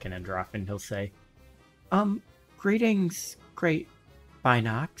reply back in Androphan. He'll say, "Greetings, great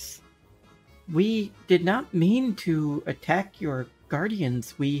Binox. We did not mean to attack your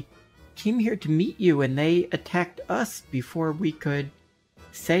guardians. We came here to meet you, and they attacked us before we could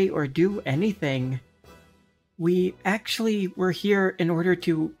say or do anything. We actually were here in order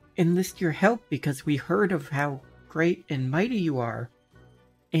to enlist your help because we heard of how great and mighty you are,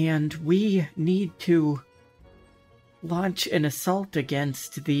 and we need to launch an assault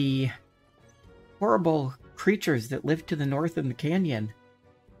against the horrible creatures that live to the north in the canyon,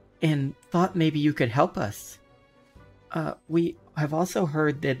 and thought maybe you could help us. We have also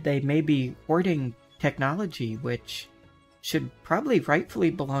heard that they may be hoarding technology, which should probably rightfully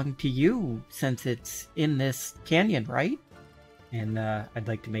belong to you, since it's in this canyon, right?" And I'd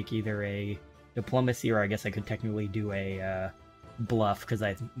like to make either a diplomacy, or I guess I could technically do a bluff, because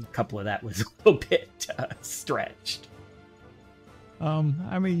a couple of that was a little bit stretched.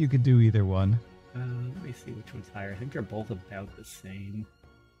 I mean, you could do either one. Let me see which one's higher. I think they're both about the same.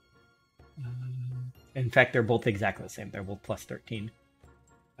 In fact, they're both exactly the same. They're both plus 13.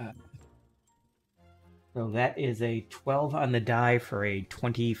 So that is a 12 on the die for a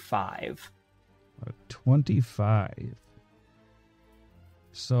 25. 25.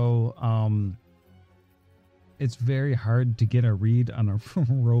 So, it's very hard to get a read on a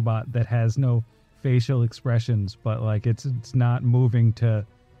robot that has no facial expressions, but like it's not moving to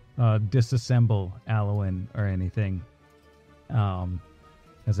disassemble Alwyn or anything.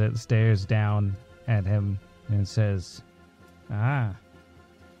 As it stares down at him and says, "Ah,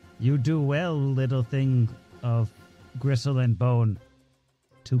 you do well, little thing of gristle and bone,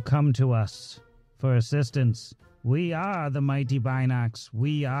 to come to us for assistance. We are the mighty Binox.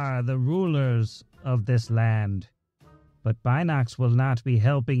 We are the rulers of this land. But Binox will not be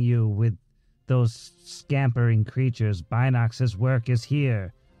helping you with those scampering creatures. Binox's work is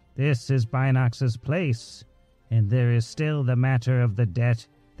here. This is Binox's place. And there is still the matter of the debt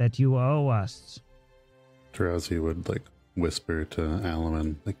that you owe us. Drowsy would, whisper to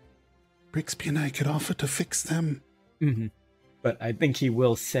Alaman, Brixby and I could offer to fix them. Mm-hmm. But I think he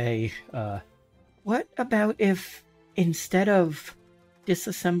will say, what about if instead of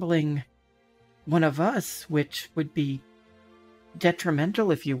disassembling one of us, which would be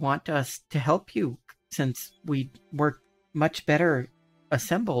detrimental if you want us to help you, since we were much better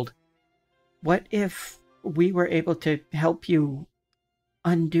assembled, what if we were able to help you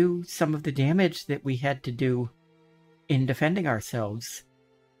undo some of the damage that we had to do in defending ourselves?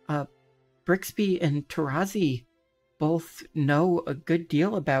 Brixby and Tarazi both know a good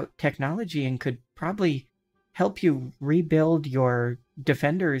deal about technology and could probably help you rebuild your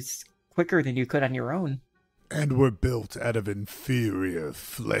defenders quicker than you could on your own. And we're built out of inferior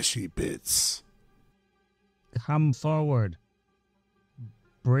fleshy bits. Come forward.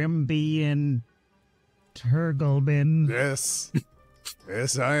 Brimby and Turglebin. Yes.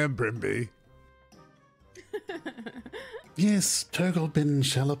 Yes, I am Brimby. Yes, Turglebin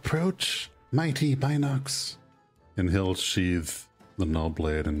shall approach, mighty Binox. And he'll sheathe the null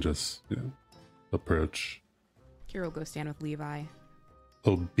blade and just, approach. Kira will go stand with Levi.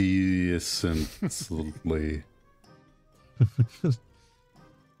 Obeisantly.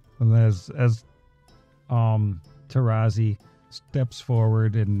 And as Tarazi steps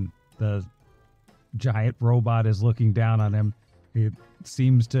forward and the giant robot is looking down on him, it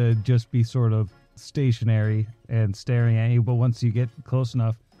seems to just be sort of stationary and staring at you, but once you get close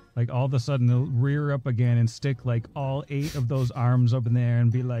enough, all of a sudden it'll rear up again and stick all 8 of those arms up in the air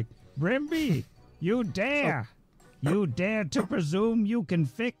and be like, Brimby, you dare! You dare to presume you can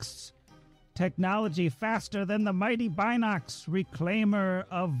fix technology faster than the mighty Binox, reclaimer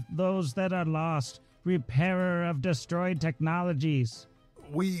of those that are lost, repairer of destroyed technologies.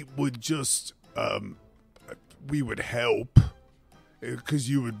 We would just, we would help, because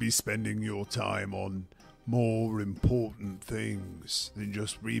you would be spending your time on more important things than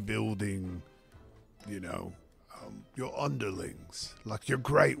just rebuilding, your underlings, like your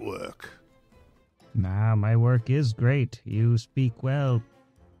great work. Nah, my work is great. You speak well,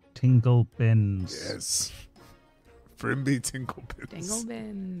 Tinglebins. Yes. Brimby Tinglebins.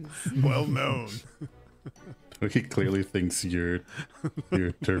 Dinglebins. Well known. He clearly thinks you're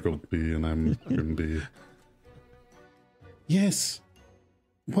Turgleby and I'm Brimby. Yes.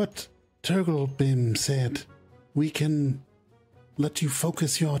 What Turglebim said, we can let you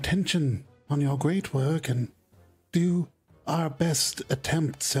focus your attention on your great work and do our best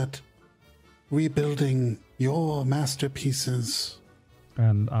attempts at rebuilding your masterpieces.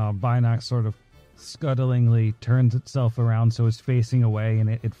 And Binox sort of scuttlingly turns itself around so it's facing away, and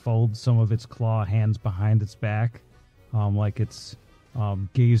it folds some of its claw hands behind its back, like it's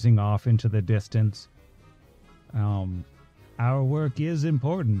gazing off into the distance. Our work is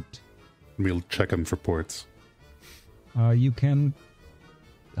important. We'll check him for ports. You can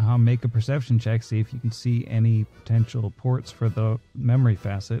make a perception check, see if you can see any potential ports for the memory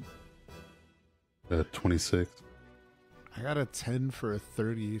facet. 26. I got a 10 for a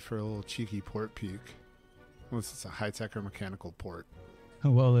 30 for a little cheeky port peek. Unless it's a high-tech or mechanical port.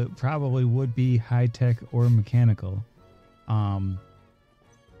 Well, it probably would be high-tech or mechanical.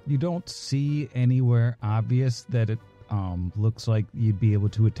 You don't see anywhere obvious that it looks like you'd be able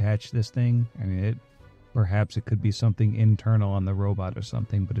to attach this thing. I mean, perhaps it could be something internal on the robot or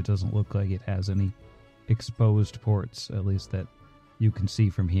something, but it doesn't look like it has any exposed ports, at least that you can see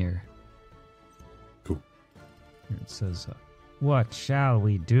from here. Cool. Here it says, what shall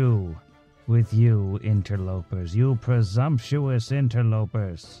we do with you interlopers, you presumptuous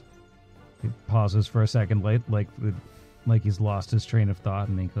interlopers? He pauses for a second, like he's lost his train of thought,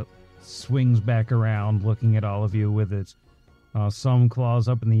 and he swings back around, looking at all of you with its some claws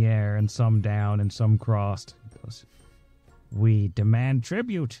up in the air and some down and some crossed. He goes, we demand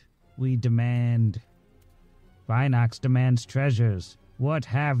tribute. We demand... Binox demands treasures. What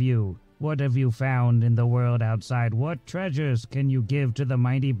have you found in the world outside? What treasures can you give to the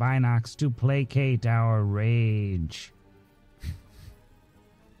mighty Binox to placate our rage?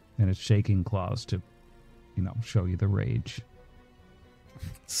 And it's shaking claws to, show you the rage.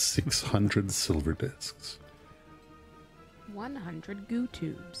 600 silver discs. 100 goo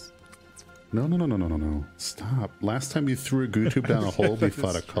tubes. No. Stop. Last time you threw a goo tube down a hole, we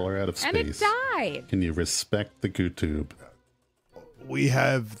fought a color out of space. And it died. Can you respect the goo tube? We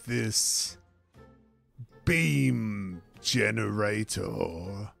have this beam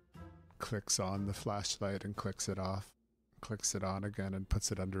generator. Clicks on the flashlight and clicks it off. clicks it on again and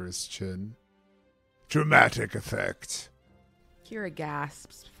puts it under his chin. Dramatic effect. Kira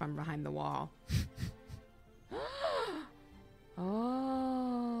gasps from behind the wall.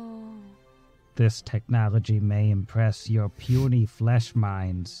 Oh. This technology may impress your puny flesh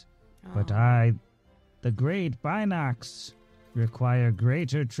minds, but I, the great Binox, require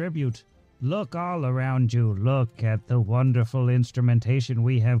greater tribute. Look all around you. Look at the wonderful instrumentation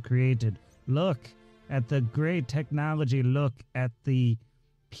we have created. Look at the great technology. Look at the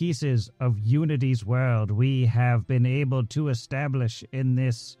pieces of Unity's world we have been able to establish in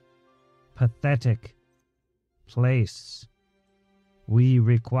this pathetic place. We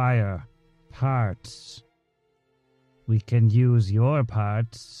require parts. We can use your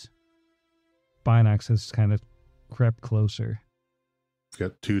parts. Binox has kind of crept closer.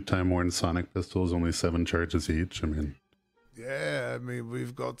 Got 2 time-worn sonic pistols, only 7 charges each. I mean, Yeah,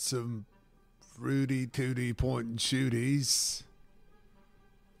 we've got some fruity tooty point and shooties.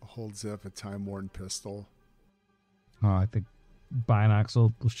 Holds up a time-worn pistol. Oh, I think Binox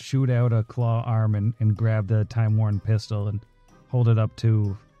will shoot out a claw arm and grab the time-worn pistol and hold it up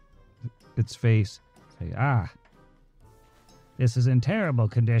to its face. Say, this is in terrible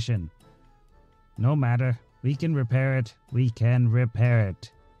condition. No matter. We can repair it. We can repair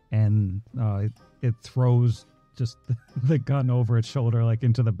it. And it throws just the gun over its shoulder, like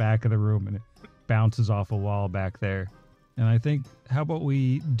into the back of the room, and it bounces off a wall back there. And I think, how about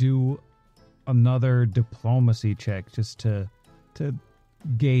we do another diplomacy check just to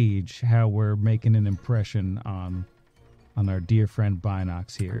gauge how we're making an impression on our dear friend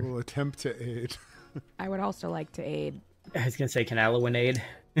Binox here. We'll attempt to aid. I would also like to aid I was going to say, can Alwyn aid?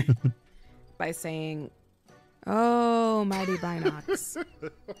 by saying, "Oh, mighty Binox."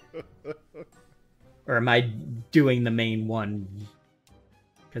 Or am I doing the main one?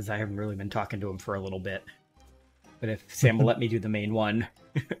 Because I haven't really been talking to him for a little bit. But if Sam will let me do the main one,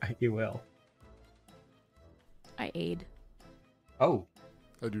 he will. I aid. Oh,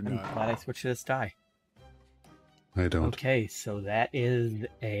 I do I'm not. glad I switched to this die. I don't. Okay, so that is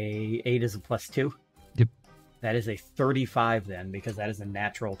a 8 is a +2. Yep. That is a 35 then, because that is a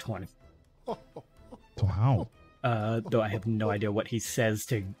natural 20. Wow. Though I have no idea what he says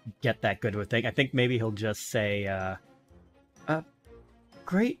to get that good of a thing. I think maybe he'll just say,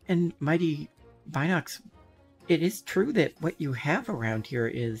 great and mighty Binox, it is true that what you have around here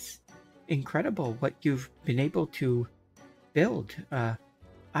is incredible, what you've been able to build.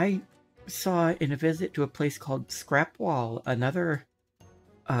 I saw in a visit to a place called Scrapwall, another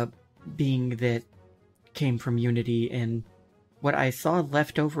being that came from Unity, and what I saw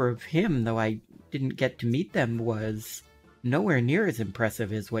left over of him, though I didn't get to meet them, was nowhere near as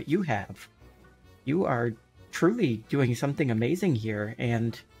impressive as what you have. You are truly doing something amazing here,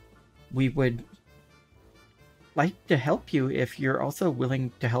 and we would like to help you if you're also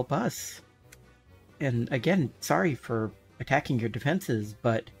willing to help us. And again, sorry for attacking your defenses,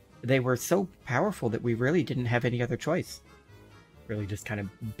 but they were so powerful that we really didn't have any other choice. Really just kind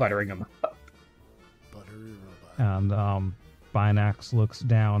of buttering them up. Buttery robot. And Binox looks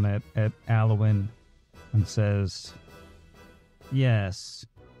down at Alwyn and says, "Yes,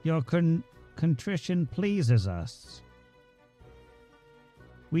 your contrition pleases us.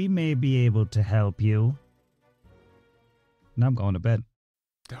 We may be able to help you." And I'm going to bed.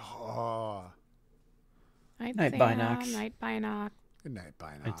 Oh, Night, Night, Sam. Binox. Night, Binox. good night,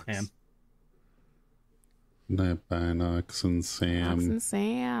 Binox. Right, Sam. Night, Binox and Sam. Binox and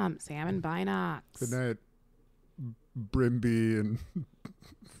Sam. Sam and Binox. Good night, Brimby and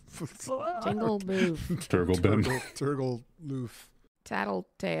Tingle Boof. Turglebin. Turgle Loof.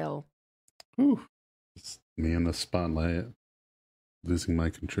 Tattletale. Whew. It's me in the spotlight. Losing my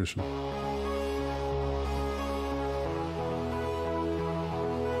contrition.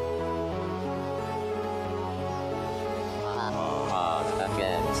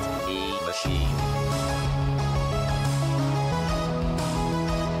 Against the machine.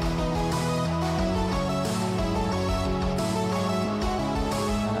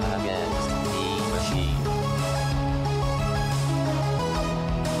 Against the machine.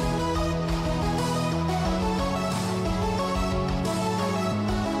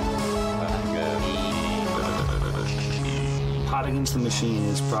 Pot Against the Machine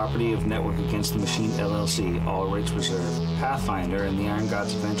is property of Network Against the Machine LLC, all rights reserved. Pathfinder and the Iron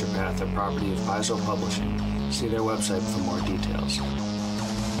Gods Adventure Path are property of Paizo Publishing. See their website for more details.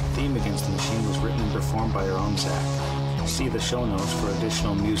 Theme Against the Machine was written and performed by our own Zach. See the show notes for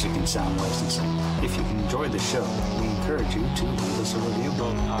additional music and sound licensing. If you enjoyed the show, we encourage you to leave us a review.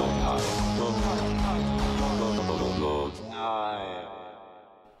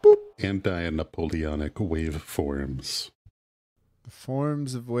 Anti-Napoleonic waveforms. The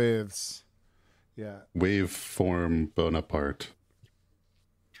forms of waves. Yeah. Waveform Bonaparte.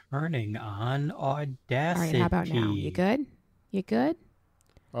 Turning on Audacity. All right, how about now? You good? You good?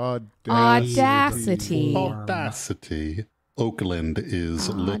 Audacity. Audacity. Oakland is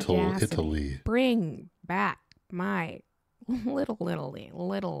Little Audacity. Italy. Bring back my little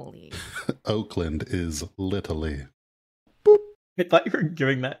league. Oakland is Little. I thought you were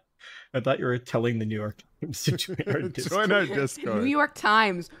giving that. I thought you were telling the New York Times to join our Discord. Join our Discord. New York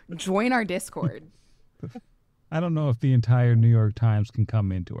Times, join our Discord. I don't know if the entire New York Times can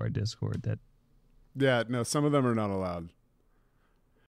come into our Discord. Yeah, no, some of them are not allowed.